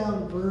water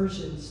down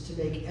versions to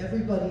make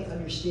everybody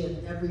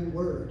understand every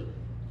word,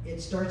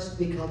 it starts to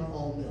become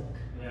all milk.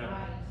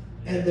 Yeah.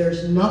 And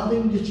there's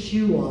nothing to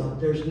chew on.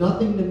 There's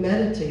nothing to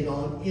meditate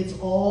on. It's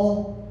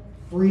all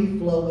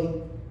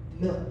free-flowing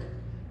milk.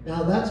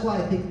 Now, that's why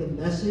I think the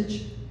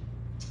Message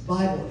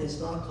Bible is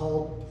not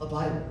called a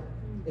Bible.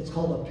 It's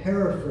called a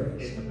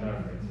paraphrase. It's a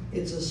paraphrase.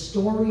 It's a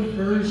story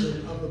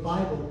version of the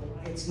Bible.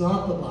 It's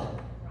not the Bible.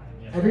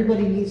 Yeah.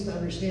 Everybody needs to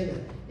understand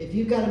that. If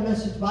you've got a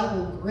Message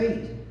Bible,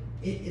 great.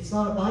 It's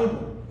not a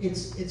Bible.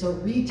 It's a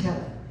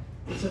retelling.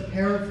 It's a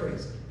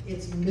paraphrase.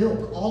 It's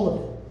milk, all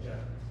of it. Yeah.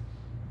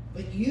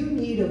 But you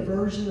need a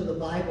version of the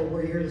Bible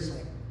where you're just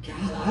like,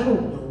 God, I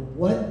don't know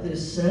what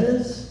this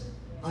says.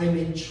 I'm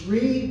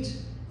intrigued.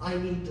 I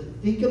need to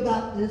think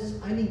about this.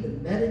 I need to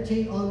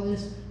meditate on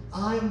this.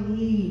 I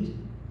need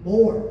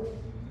more.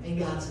 And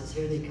God says,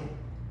 here they come.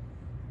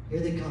 Here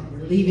they come.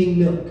 We're leaving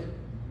milk.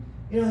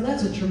 You know,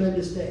 that's a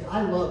tremendous day.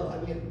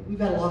 We've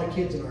had a lot of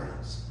kids in our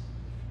house.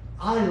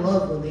 I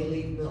love when they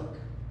leave milk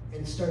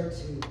and start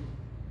to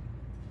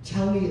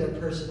tell me their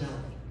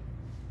personality.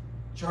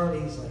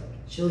 Charlie's like,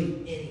 she'll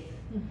eat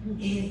anything.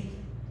 Anything.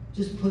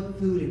 Just put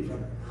food in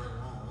front of her.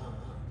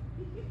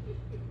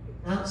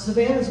 Now,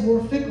 Savannah's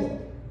more fickle.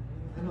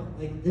 I don't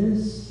like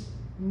this,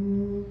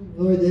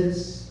 or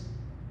this.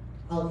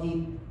 I'll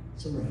eat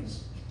some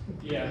rice.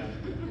 Yeah.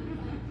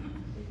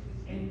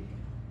 And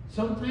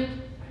sometimes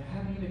I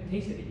haven't even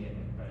tasted it yet,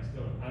 but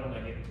I don't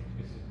like it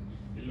because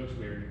it looks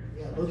weird.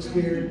 Yeah, it looks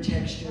weird,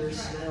 texture,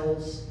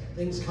 smells,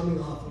 things coming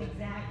off of it,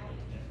 Exactly.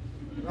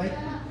 right?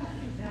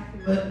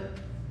 Exactly. But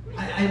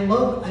I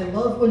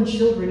love when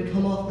children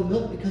come off the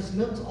milk because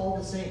milk's all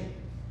the same.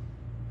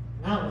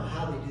 And I don't know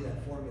how they do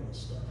that formula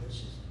stuff.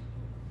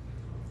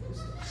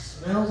 It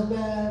smells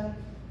bad.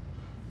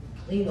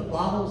 Clean the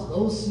bottles;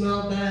 those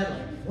smell bad.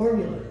 Like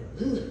formula.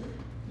 Ugh.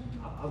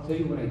 I'll tell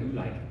you what I do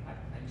like.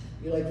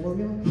 You like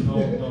formula?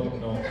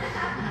 No.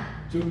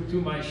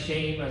 To my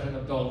shame as an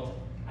adult,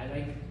 I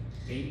like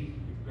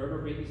Gerber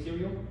baby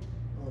cereal.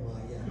 Oh my,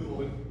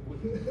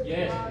 yeah.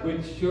 Yes,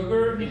 with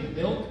sugar and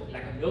milk,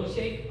 like a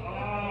milkshake.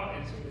 Oh,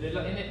 and some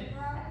vanilla in it.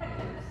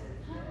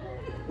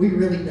 We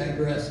really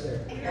digress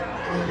there.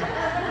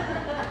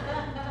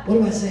 What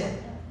am I saying?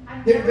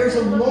 There's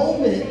a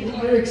moment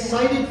that you're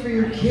excited for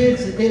your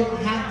kids that they don't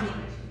have to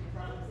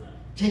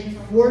take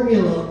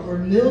formula or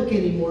milk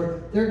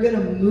anymore. They're going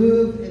to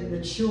move and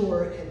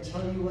mature and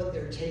tell you what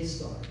their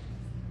tastes are.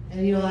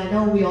 And you know, I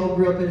know we all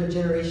grew up in a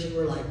generation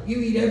where like, you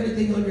eat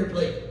everything on your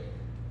plate.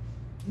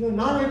 You know,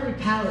 not every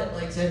palate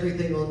likes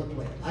everything on the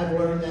plate. I've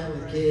learned that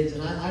with kids,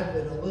 and I've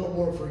been a little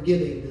more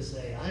forgiving to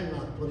say, I'm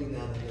not putting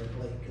that on your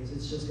plate because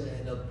it's just going to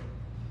end up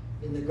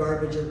in the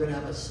garbage. We're going to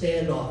have a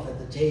standoff at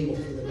the table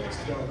for the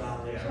next 12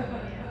 hours.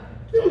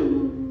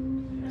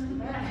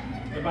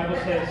 The Bible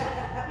says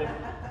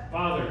that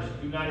fathers,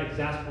 do not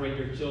exasperate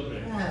your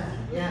children.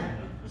 Yeah.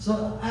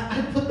 So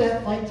I put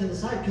that fight to the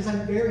side because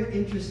I'm very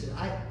interested.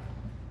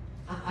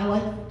 I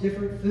like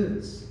different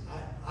foods.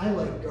 I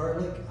like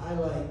garlic. I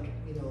like,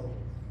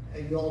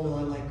 you all know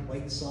I like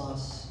white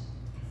sauce.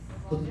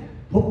 Put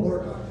more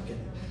garlic in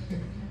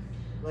it.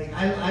 Like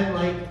I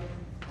like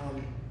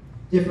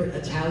different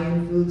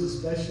Italian foods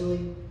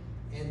especially.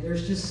 And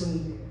there's just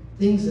some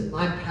things that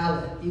my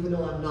palate, even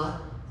though I'm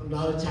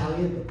not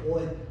Italian, but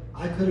boy,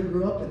 I could have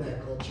grew up in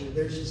that culture.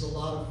 There's just a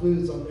lot of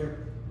foods on their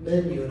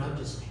menu, and I'm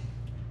just like,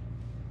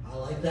 I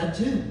like that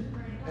too,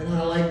 and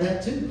I like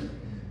that too,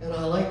 and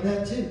I like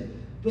that too.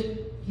 But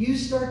you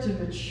start to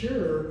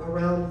mature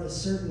around a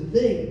certain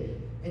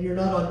thing, and you're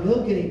not on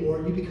milk anymore,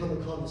 and you become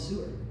a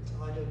connoisseur.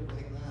 Oh, I don't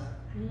like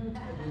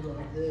that. I do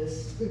like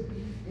this.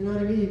 You know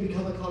what I mean? You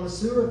become a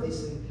connoisseur of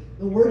these things.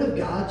 The Word of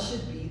God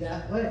should be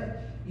that way.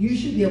 You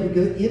should be able to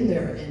go in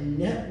there and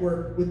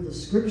network with the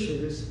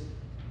Scriptures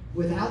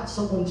without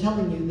someone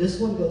telling you this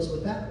one goes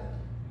with that one.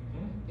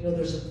 You know,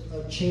 there's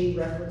a chain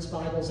reference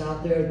Bibles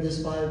out there. This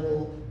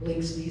Bible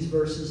links these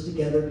verses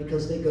together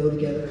because they go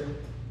together.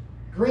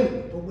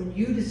 Great, but when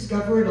you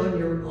discover it on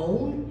your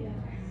own,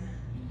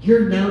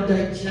 you're now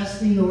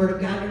digesting the Word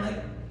of God. You're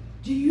like,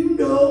 do you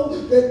know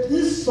that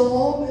this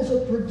psalm is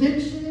a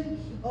prediction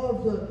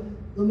of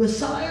the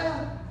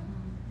Messiah?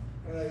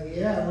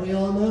 Yeah, we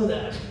all know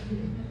that.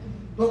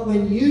 But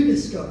when you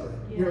discover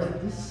it, you're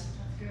like,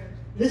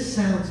 this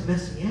sounds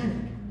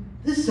messianic.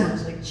 This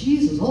sounds like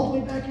Jesus all the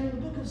way back into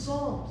the book of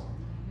Psalms.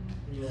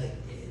 And you're like,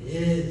 it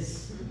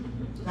is.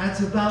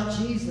 That's about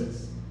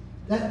Jesus.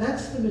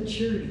 That's the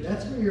maturity.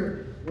 That's where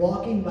you're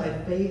walking by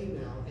faith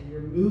now, and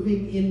you're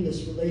moving in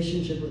this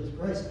relationship with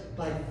Christ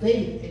by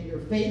faith, and your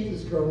faith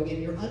is growing,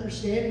 and your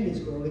understanding is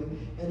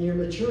growing, and you're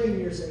maturing,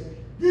 and you're saying,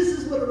 this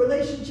is what a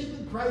relationship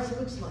with Christ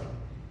looks like.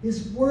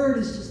 His word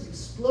is just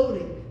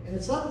exploding, and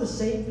it's not the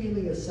same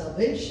feeling as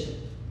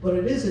salvation, but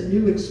it is a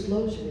new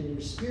explosion in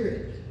your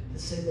spirit to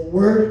say the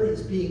word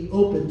is being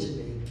open to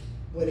me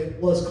when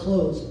it was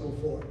closed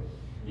before.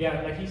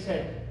 Yeah, like he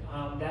said,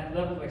 that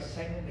level of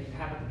excitement that you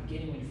have at the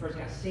beginning when you first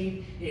got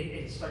saved,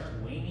 it starts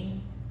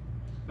waning.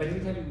 But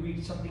every time you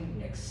read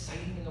something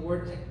exciting in the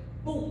Word, it's like,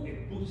 boom,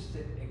 it boosts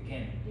it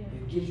again. Yeah.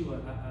 It gives you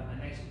a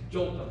nice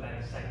jolt of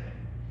that excitement.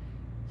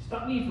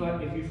 Stop me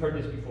if you've heard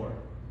this before.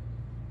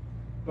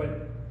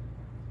 But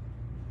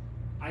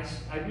I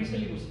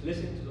recently was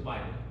listening to the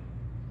Bible,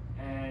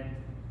 and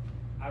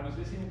I was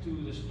listening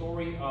to the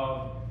story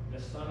of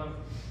the son of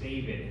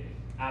David,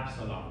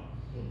 Absalom.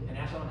 Mhm. And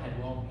Absalom had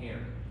long hair,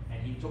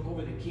 and he took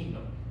over the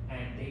kingdom,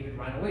 and David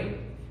ran away.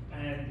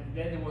 And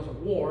then there was a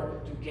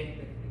war to get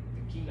the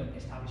kingdom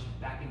established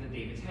back into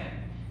David's hand.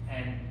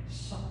 And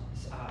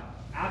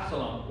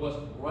Absalom was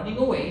running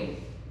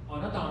away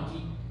on a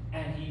donkey,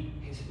 and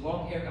his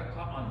long hair got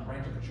caught on the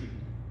branch of a tree.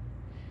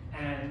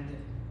 And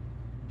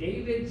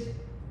David's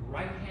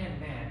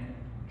right-hand man,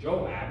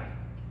 Joab,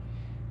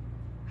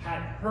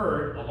 had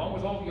heard, along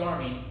with all the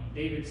army,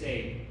 David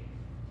say,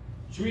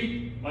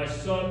 "Treat my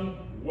son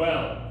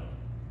well."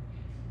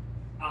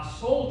 A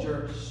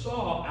soldier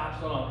saw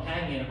Absalom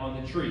hanging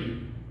on the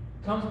tree,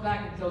 comes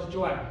back and tells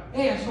Joab,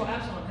 "Hey, I saw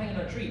Absalom hanging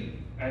on a tree."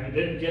 "And you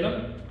didn't kill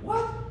him?"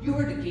 "What? You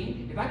heard the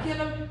king. If I kill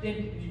him,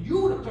 then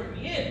you would have turned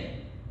me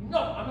in." "No,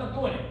 I'm not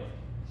doing it."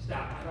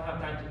 "Stop, I don't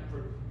have time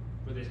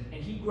for this."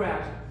 And he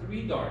grabs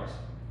 3 darts,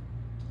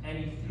 and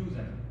he threw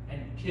them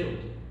and killed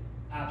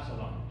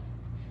Absalom.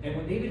 And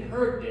when David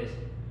heard this,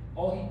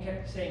 all he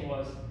kept saying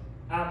was,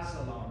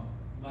 "Absalom,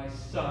 my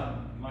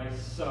son, my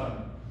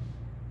son."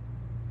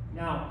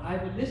 Now, I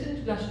would listen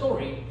to that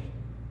story,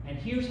 and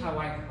here's how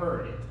I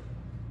heard it.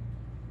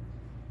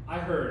 I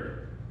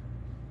heard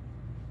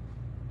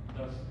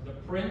the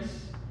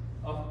Prince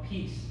of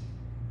Peace,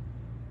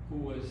 who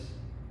was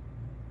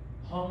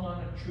hung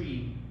on a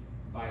tree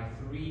by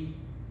 3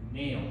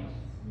 nails.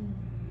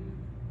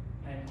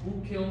 And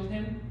who killed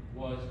him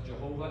was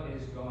Jehovah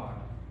is God.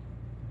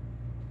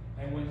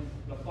 And when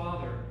the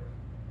father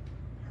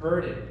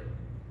heard it,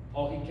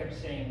 all he kept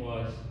saying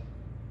was,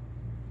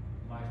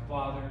 "My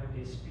father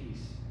is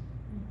peace.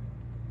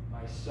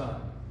 My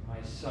son,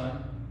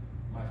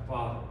 my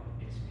father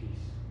is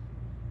peace."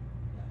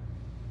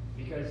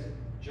 Because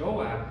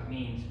Joab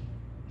means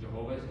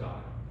Jehovah is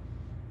God.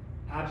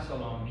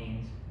 Absalom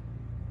means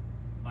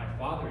my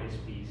father is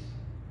peace.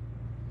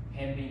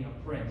 Him being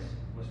a prince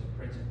was the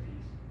Prince of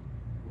Peace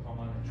who hung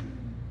on a tree.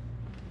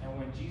 And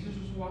when Jesus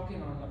was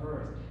walking on the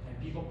earth and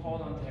people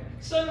called unto him,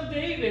 "Son of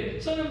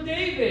David, Son of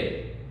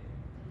David,"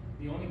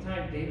 the only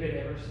time David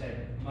ever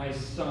said, my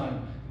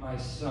son,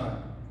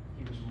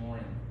 he was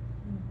mourning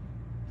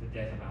the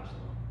death of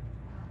Absalom.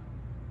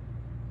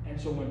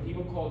 And so when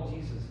people called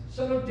Jesus,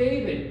 "Son of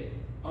David,"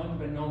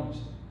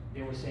 unbeknownst,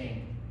 they were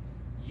saying,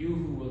 "You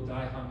who will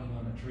die hanging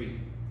on a tree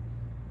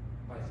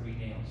by 3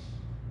 nails."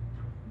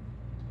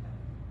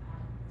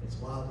 It's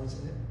wild,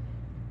 isn't it?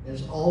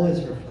 There's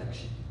always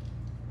reflection.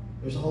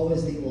 There's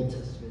always the Old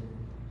Testament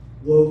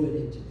woven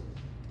into it.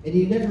 And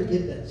you never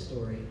get that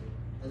story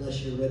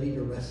unless you're ready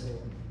to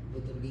wrestle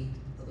with the meat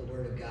of the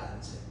Word of God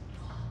and say,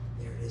 "Oh,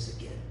 there it is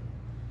again."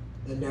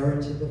 The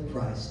narrative of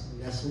Christ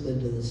nestled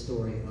into the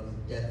story of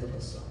the death of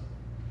a son.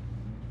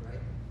 Right?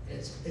 And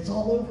it's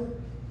all over.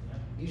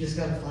 You just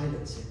got to find it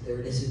and say, there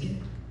it is again.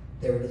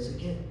 There it is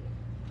again.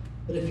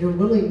 But if you're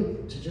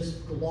willing to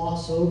just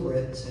gloss over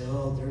it and say,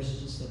 "Oh,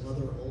 there's just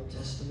another Old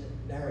Testament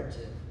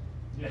narrative,"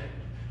 Yeah.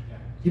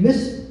 you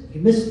miss it.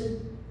 You miss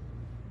it.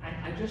 And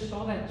I just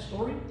saw that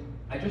story.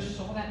 I just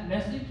saw that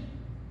message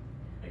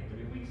like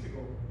 3 weeks ago.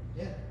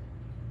 Yeah.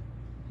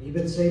 You've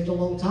been saved a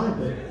long time,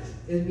 but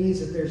it means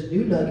that there's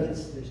new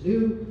nuggets, there's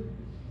new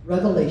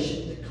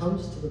revelation that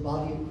comes to the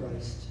body of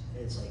Christ,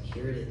 and it's like,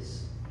 here it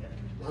is. Yeah.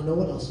 Now, no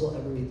one else will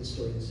ever read the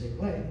story the same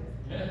way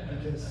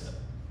because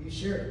you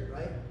shared it,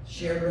 right?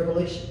 Shared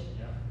revelation.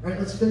 Yeah. All right,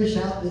 let's finish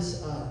out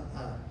this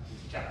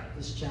Chapter.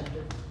 this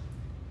chapter.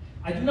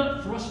 "I do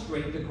not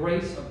frustrate the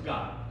grace of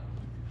God.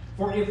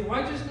 For if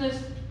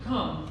righteousness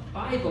come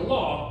by the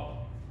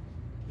law,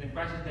 then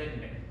Christ is dead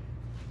to me."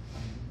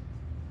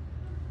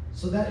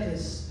 So that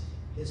is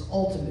his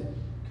ultimate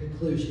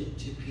conclusion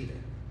to Peter.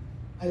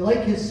 I like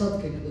his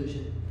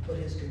sub-conclusion, but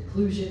his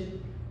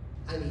conclusion,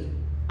 I mean,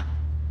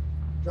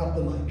 drop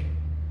the mic.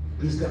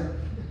 He's done.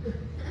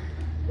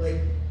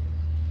 Like,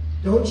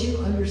 don't you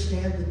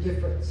understand the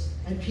difference?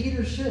 And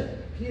Peter should.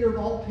 Peter, of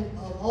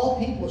all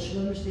people, should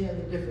understand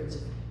the difference.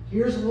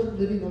 Here's what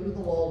living under the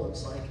law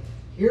looks like.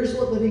 Here's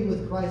what living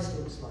with Christ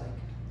looks like.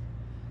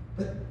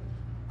 But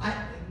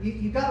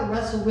you got to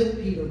wrestle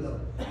with Peter, though,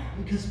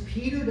 because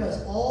Peter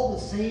does all the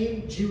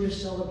same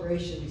Jewish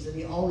celebrations that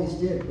he always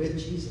did with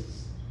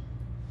Jesus.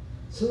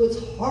 So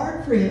it's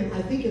hard for him.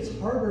 I think it's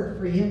harder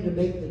for him to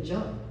make the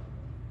jump.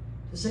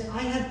 To say, I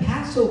had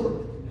Passover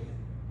with the man.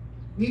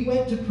 We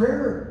went to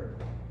prayer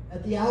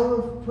at the hour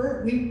of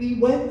prayer. We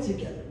went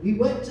together. We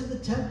went to the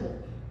temple.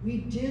 We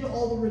did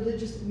all the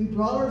religious, we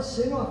brought our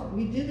sin offering.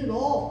 We did it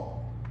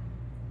all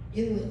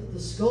in the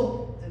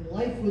scope and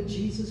life with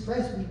Jesus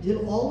Christ. We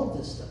did all of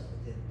this stuff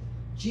with him.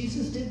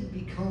 Jesus didn't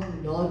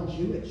become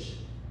non-Jewish.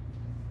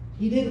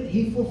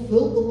 He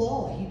fulfilled the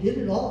law. He did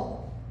it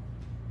all.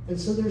 And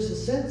so there's a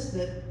sense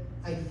that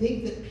I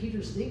think that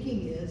Peter's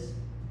thinking is,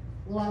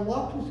 well, I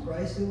walked with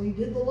Christ and we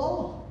did the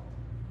law.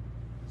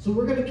 So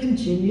we're going to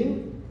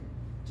continue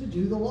to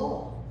do the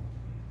law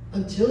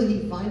until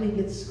he finally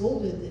gets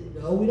scolded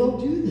that, no, we don't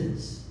do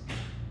this.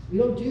 We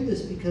don't do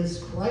this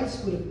because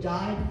Christ would have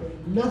died for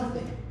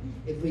nothing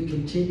if we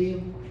continue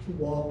to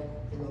walk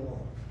in the law.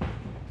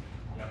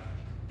 Yeah.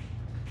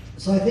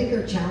 So I think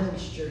our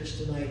challenge, church,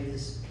 tonight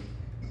is,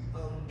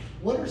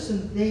 what are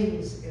some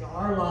things in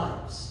our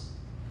lives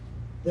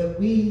that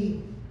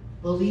we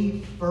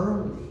believe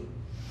firmly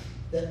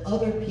that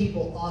other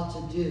people ought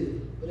to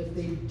do, but if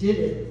they did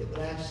it, it would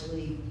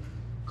actually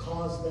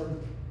cause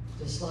them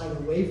to slide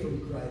away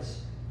from Christ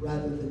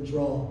rather than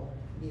draw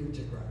near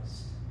to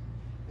Christ?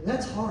 And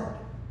that's hard.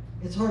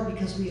 It's hard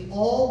because we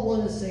all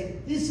want to say,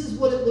 this is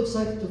what it looks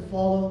like to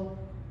follow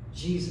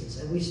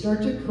Jesus. And we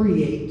start to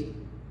create,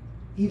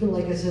 even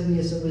like I said in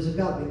the Assemblies of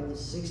God, we have the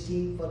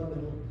 16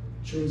 fundamental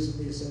truths of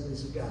the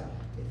Assemblies of God.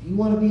 If you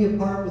want to be a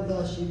part with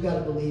us, you've got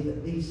to believe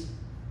at least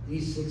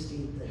these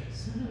 16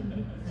 things.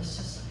 That's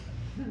just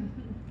like,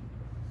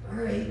 all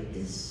right,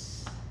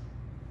 is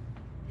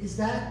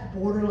that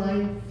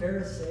borderline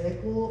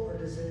pharisaical, or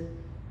does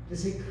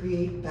it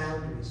create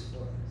boundaries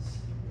for us?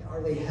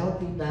 Are they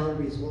healthy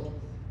boundaries? Well,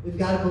 we've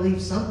got to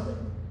believe something.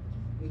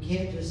 We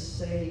can't just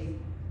say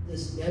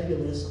this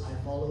nebulous, I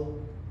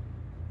follow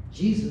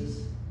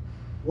Jesus.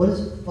 What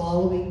does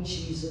following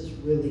Jesus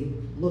really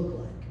look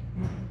like?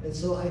 And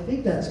so I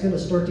think that's going to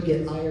start to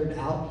get ironed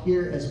out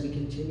here as we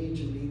continue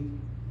to read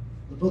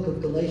the book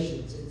of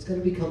Galatians. It's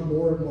going to become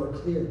more and more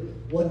clear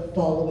what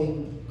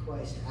following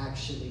Christ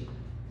actually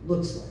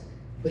looks like.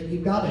 But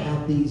you've got to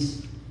have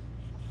these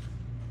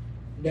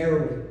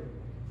narrowing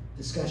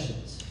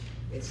discussions.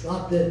 It's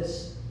not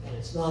this, and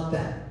it's not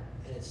that,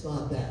 and it's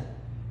not that.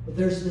 But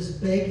there's this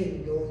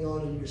begging going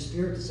on in your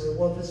spirit to say,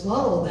 well, if it's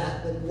not all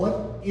that, then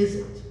what is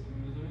it?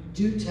 Mm-hmm.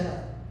 Do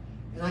tell.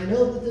 And I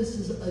know that this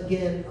is,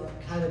 again,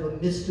 a kind of a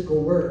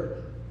mystical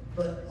word,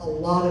 but a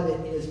lot of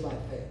it is by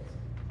faith.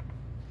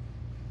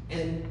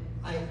 And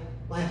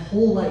my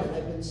whole life,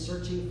 I've been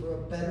searching for a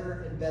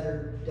better and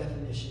better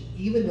definition,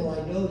 even though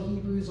I know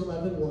Hebrews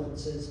 11:1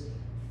 says,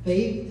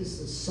 faith is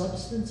the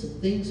substance of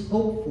things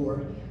hoped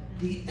for,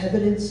 the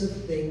evidence of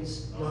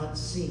things not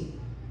seen.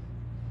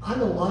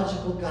 I'm a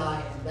logical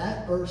guy, and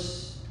that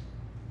verse,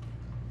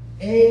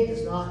 A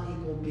does not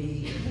equal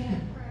B.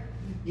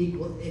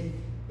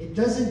 It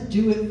doesn't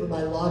do it for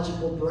my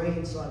logical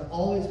brain, so I've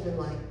always been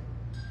like,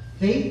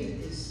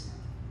 faith is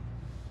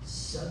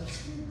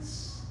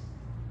substance?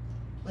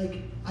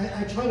 Like,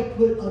 I try to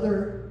put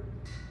other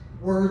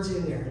words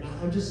in there, and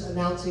I'm just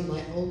announcing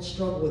my own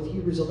struggle with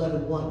Hebrews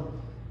 11:1.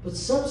 But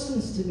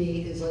substance to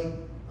me is like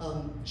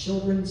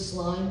children's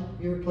slime.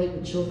 You ever played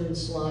with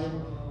children's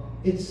slime?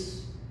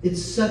 It's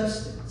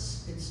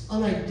substance. It's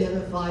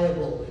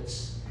unidentifiable.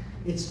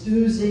 It's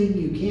oozing.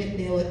 You can't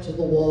nail it to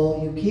the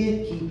wall. You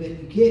can't keep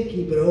it. You can't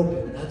keep it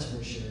open. That's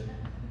for sure.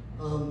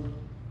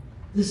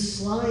 This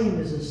slime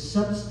is a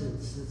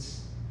substance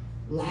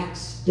that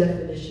lacks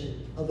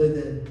definition other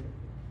than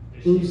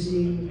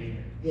oozing.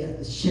 Yeah,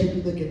 the shape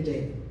of the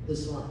container, the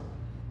slime.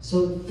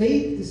 So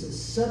faith is a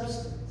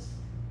substance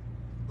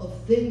of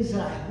things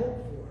that I hope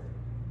for,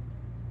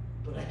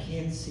 but I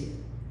can't see it.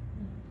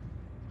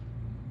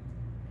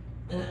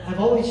 And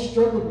I've always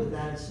struggled with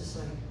that. It's just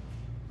like,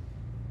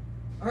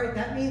 all right,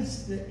 that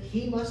means that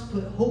he must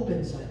put hope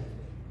inside of me.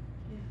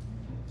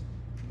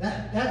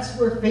 That's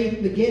where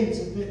faith begins.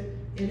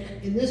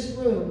 In this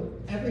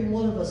room, every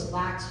one of us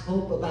lacks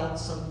hope about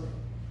something.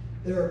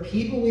 There are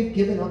people we've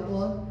given up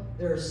on.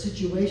 There are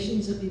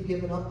situations that we've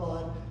given up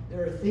on.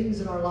 There are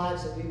things in our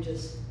lives that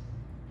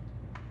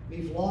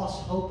we've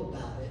lost hope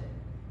about it.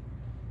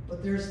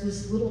 But there's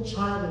this little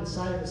child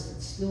inside of us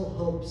that still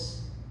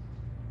hopes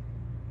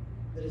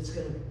that it's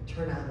going to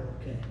turn out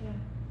okay. Yeah.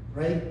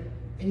 Right?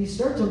 And you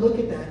start to look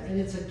at that, and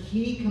it's a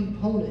key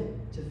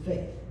component to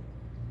faith.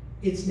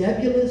 It's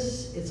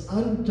nebulous, it's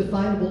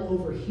undefinable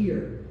over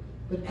here.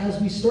 But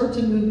as we start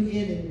to move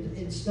in and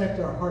inspect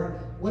our heart,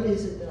 what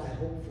is it that I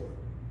hope for?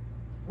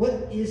 What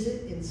is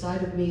it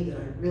inside of me that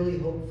I really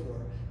hope for,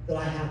 that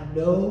I have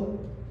no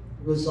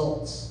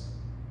results?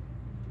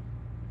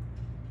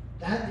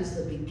 That is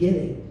the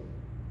beginning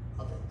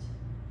of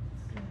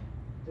it.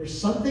 There's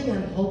something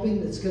I'm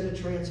hoping that's going to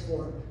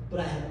transform, but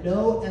I have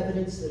no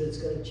evidence that it's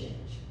going to change.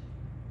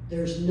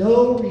 There's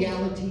no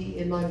reality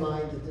in my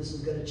mind that this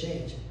is going to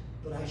change,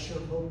 but I sure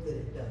hope that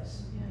it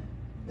does.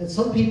 Yeah. And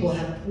some people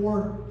have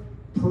poor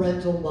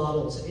parental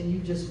models, and you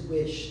just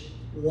wish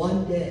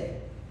one day,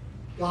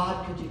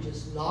 God, could you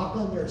just knock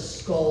on their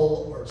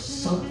skull or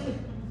something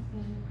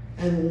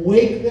and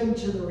wake them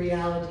to the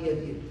reality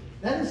of you?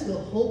 That is the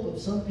hope of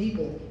some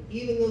people,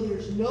 even though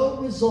there's no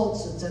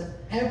results that's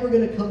ever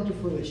going to come to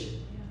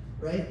fruition,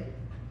 right?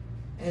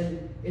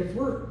 And if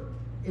we're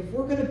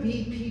going to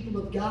be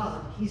people of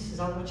God, he says,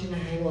 I want you to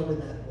hang on to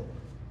that hope.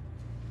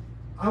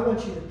 I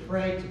want you to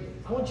pray to me.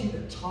 I want you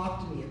to talk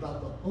to me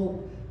about the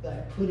hope that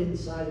I put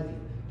inside of you.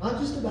 Not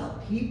just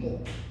about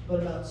people, but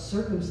about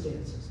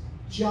circumstances,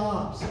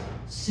 jobs,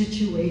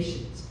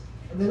 situations.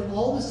 And then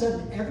all of a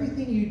sudden,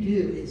 everything you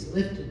do is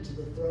lifted to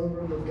the throne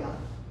room of God.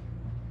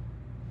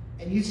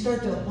 And you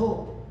start to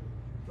hope,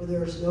 for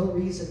there is no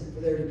reason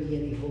for there to be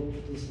any hope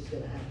that this is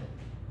going to happen.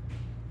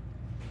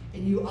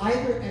 And you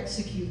either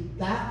execute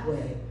that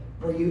way,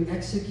 or you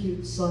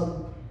execute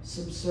some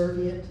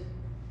subservient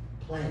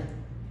plan,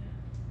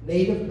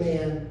 made of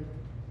man,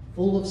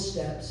 full of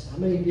steps. How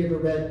many of you ever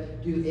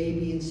read, do A,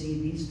 B, and C,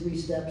 these 3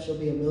 steps, you'll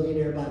be a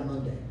millionaire by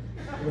Monday?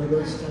 You know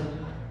those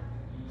times?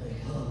 Like,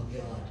 oh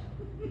God,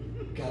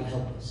 God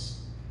help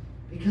us.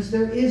 Because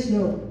there is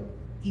no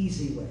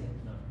easy way.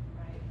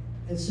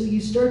 And so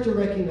you start to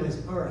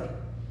recognize, all right,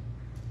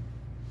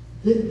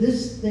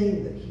 this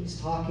thing that he's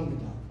talking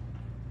about,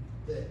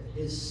 that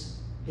his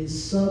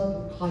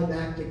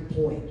subclimactic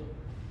point,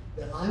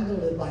 that I'm going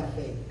to live by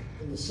faith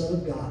in the Son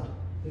of God,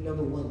 who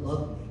number 1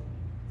 loved me,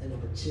 and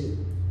number 2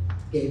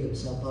 gave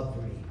himself up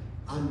for me.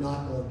 I'm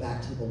not going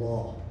back to the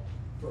law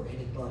for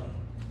anybody,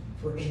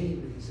 for any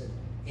reason,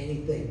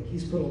 anything.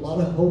 He's put a lot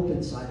of hope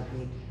inside of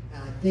me,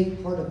 and I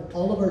think part of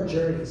all of our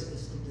journeys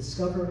is to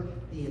discover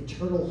the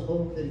internal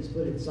hope that he's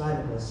put inside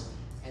of us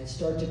and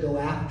start to go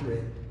after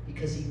it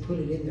because he put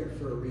it in there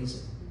for a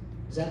reason.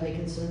 Is that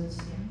making sense?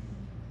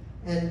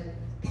 Yeah. And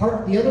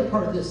the other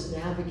part of this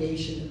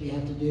navigation that we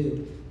have to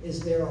do is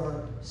there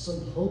are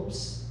some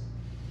hopes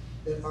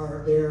that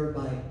are there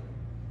by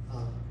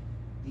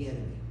the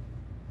enemy.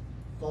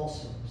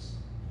 False hopes,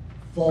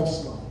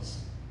 false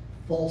lies,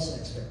 false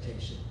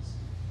expectations.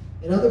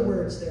 In other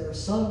words, there are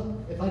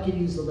some, if I could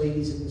use the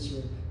ladies in this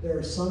room, there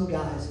are some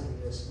guys that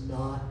are just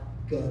not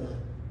gonna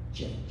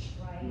change.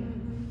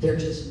 Right. They're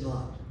just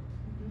not.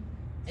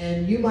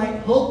 And you might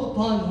hope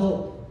upon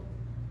hope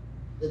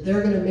that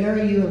they're going to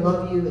marry you and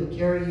love you and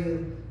carry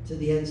you to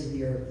the ends of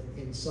the earth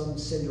in some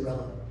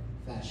Cinderella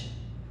fashion.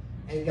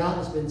 And God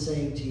has been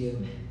saying to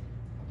you,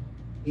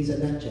 he's a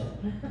nut job.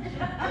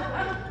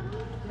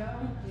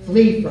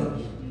 Flee from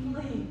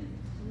him.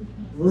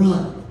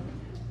 Run.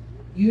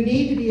 You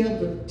need to be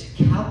able to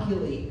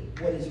calculate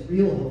what is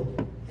real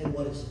hope and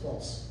what is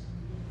false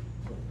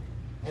hope.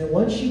 And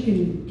once you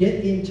can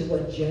get into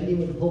what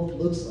genuine hope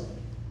looks like,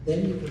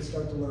 then you can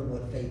start to learn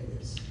what faith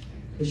is.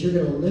 Because you're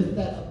going to lift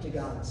that up to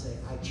God and say,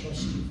 I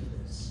trust you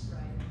for this.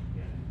 Right.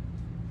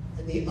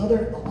 And the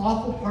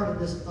awful part of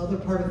this other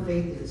part of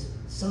faith is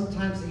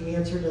sometimes the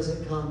answer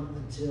doesn't come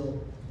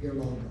until you're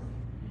long gone.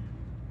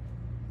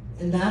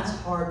 And that's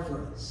hard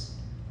for us.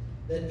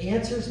 That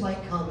answers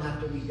might come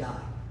after we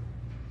die.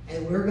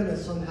 And we're going to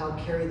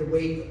somehow carry the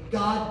weight of,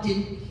 God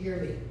didn't hear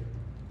me.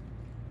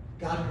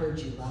 God heard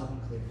you loud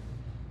and clear.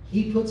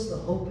 He puts the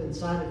hope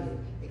inside of you,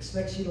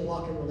 expects you to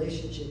walk in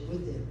relationship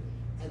with him,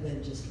 and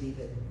then just leave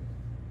it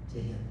to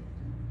him.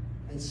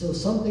 And so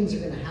some things are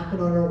going to happen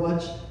on our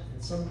watch,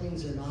 and some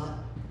things are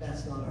not.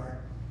 That's not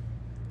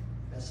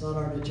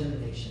our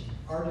determination.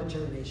 Our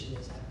determination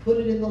is, I put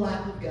it in the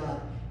lap of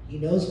God. He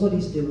knows what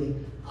he's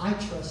doing. I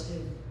trust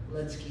him.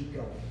 Let's keep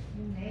going.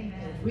 Amen.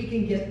 And if we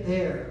can get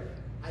there,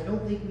 I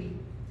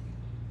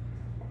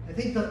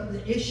think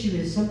the issue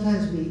is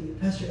sometimes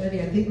Pastor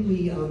Eddie, I think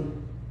we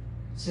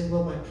say,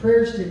 well, my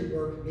prayers didn't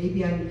work.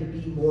 Maybe I need to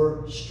be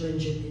more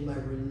stringent in my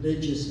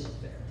religious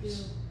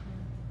affairs.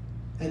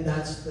 Yeah. And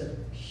that's the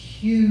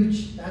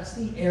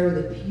error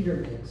that Peter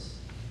makes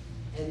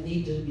and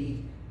need to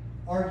be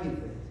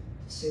argued with.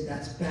 To say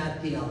that's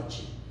bad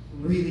theology,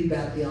 really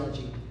bad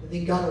theology. I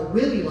think God will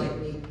really like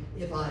me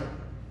if I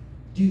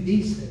do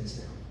these things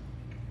now.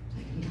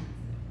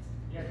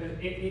 Yeah, because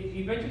it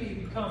eventually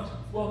becomes,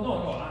 well,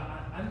 no,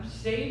 I'm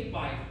saved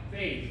by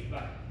faith,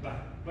 but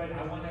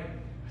I want to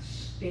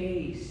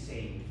stay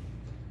saved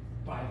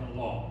by the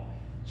law.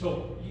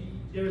 So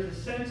there is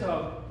a sense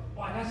of,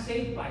 well, I got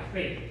saved by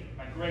faith,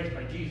 by grace,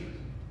 by Jesus.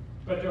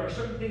 But there are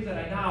certain things that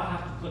I now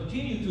have to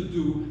continue to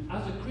do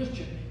as a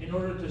Christian in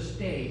order to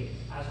stay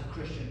as a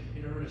Christian,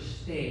 in order to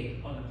stay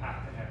on the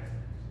path to heaven.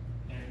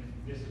 And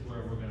this is where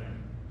we're going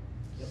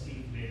to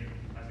see later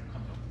as it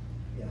comes up.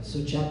 Yeah,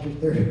 so chapter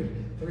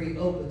 3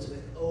 opens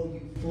with, oh,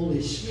 you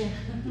foolish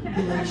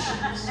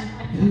Galatians,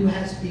 who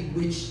has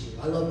bewitched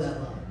you? I love that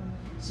line.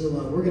 So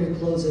we're going to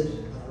close it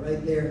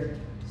right there.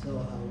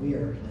 So we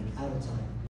are out of time.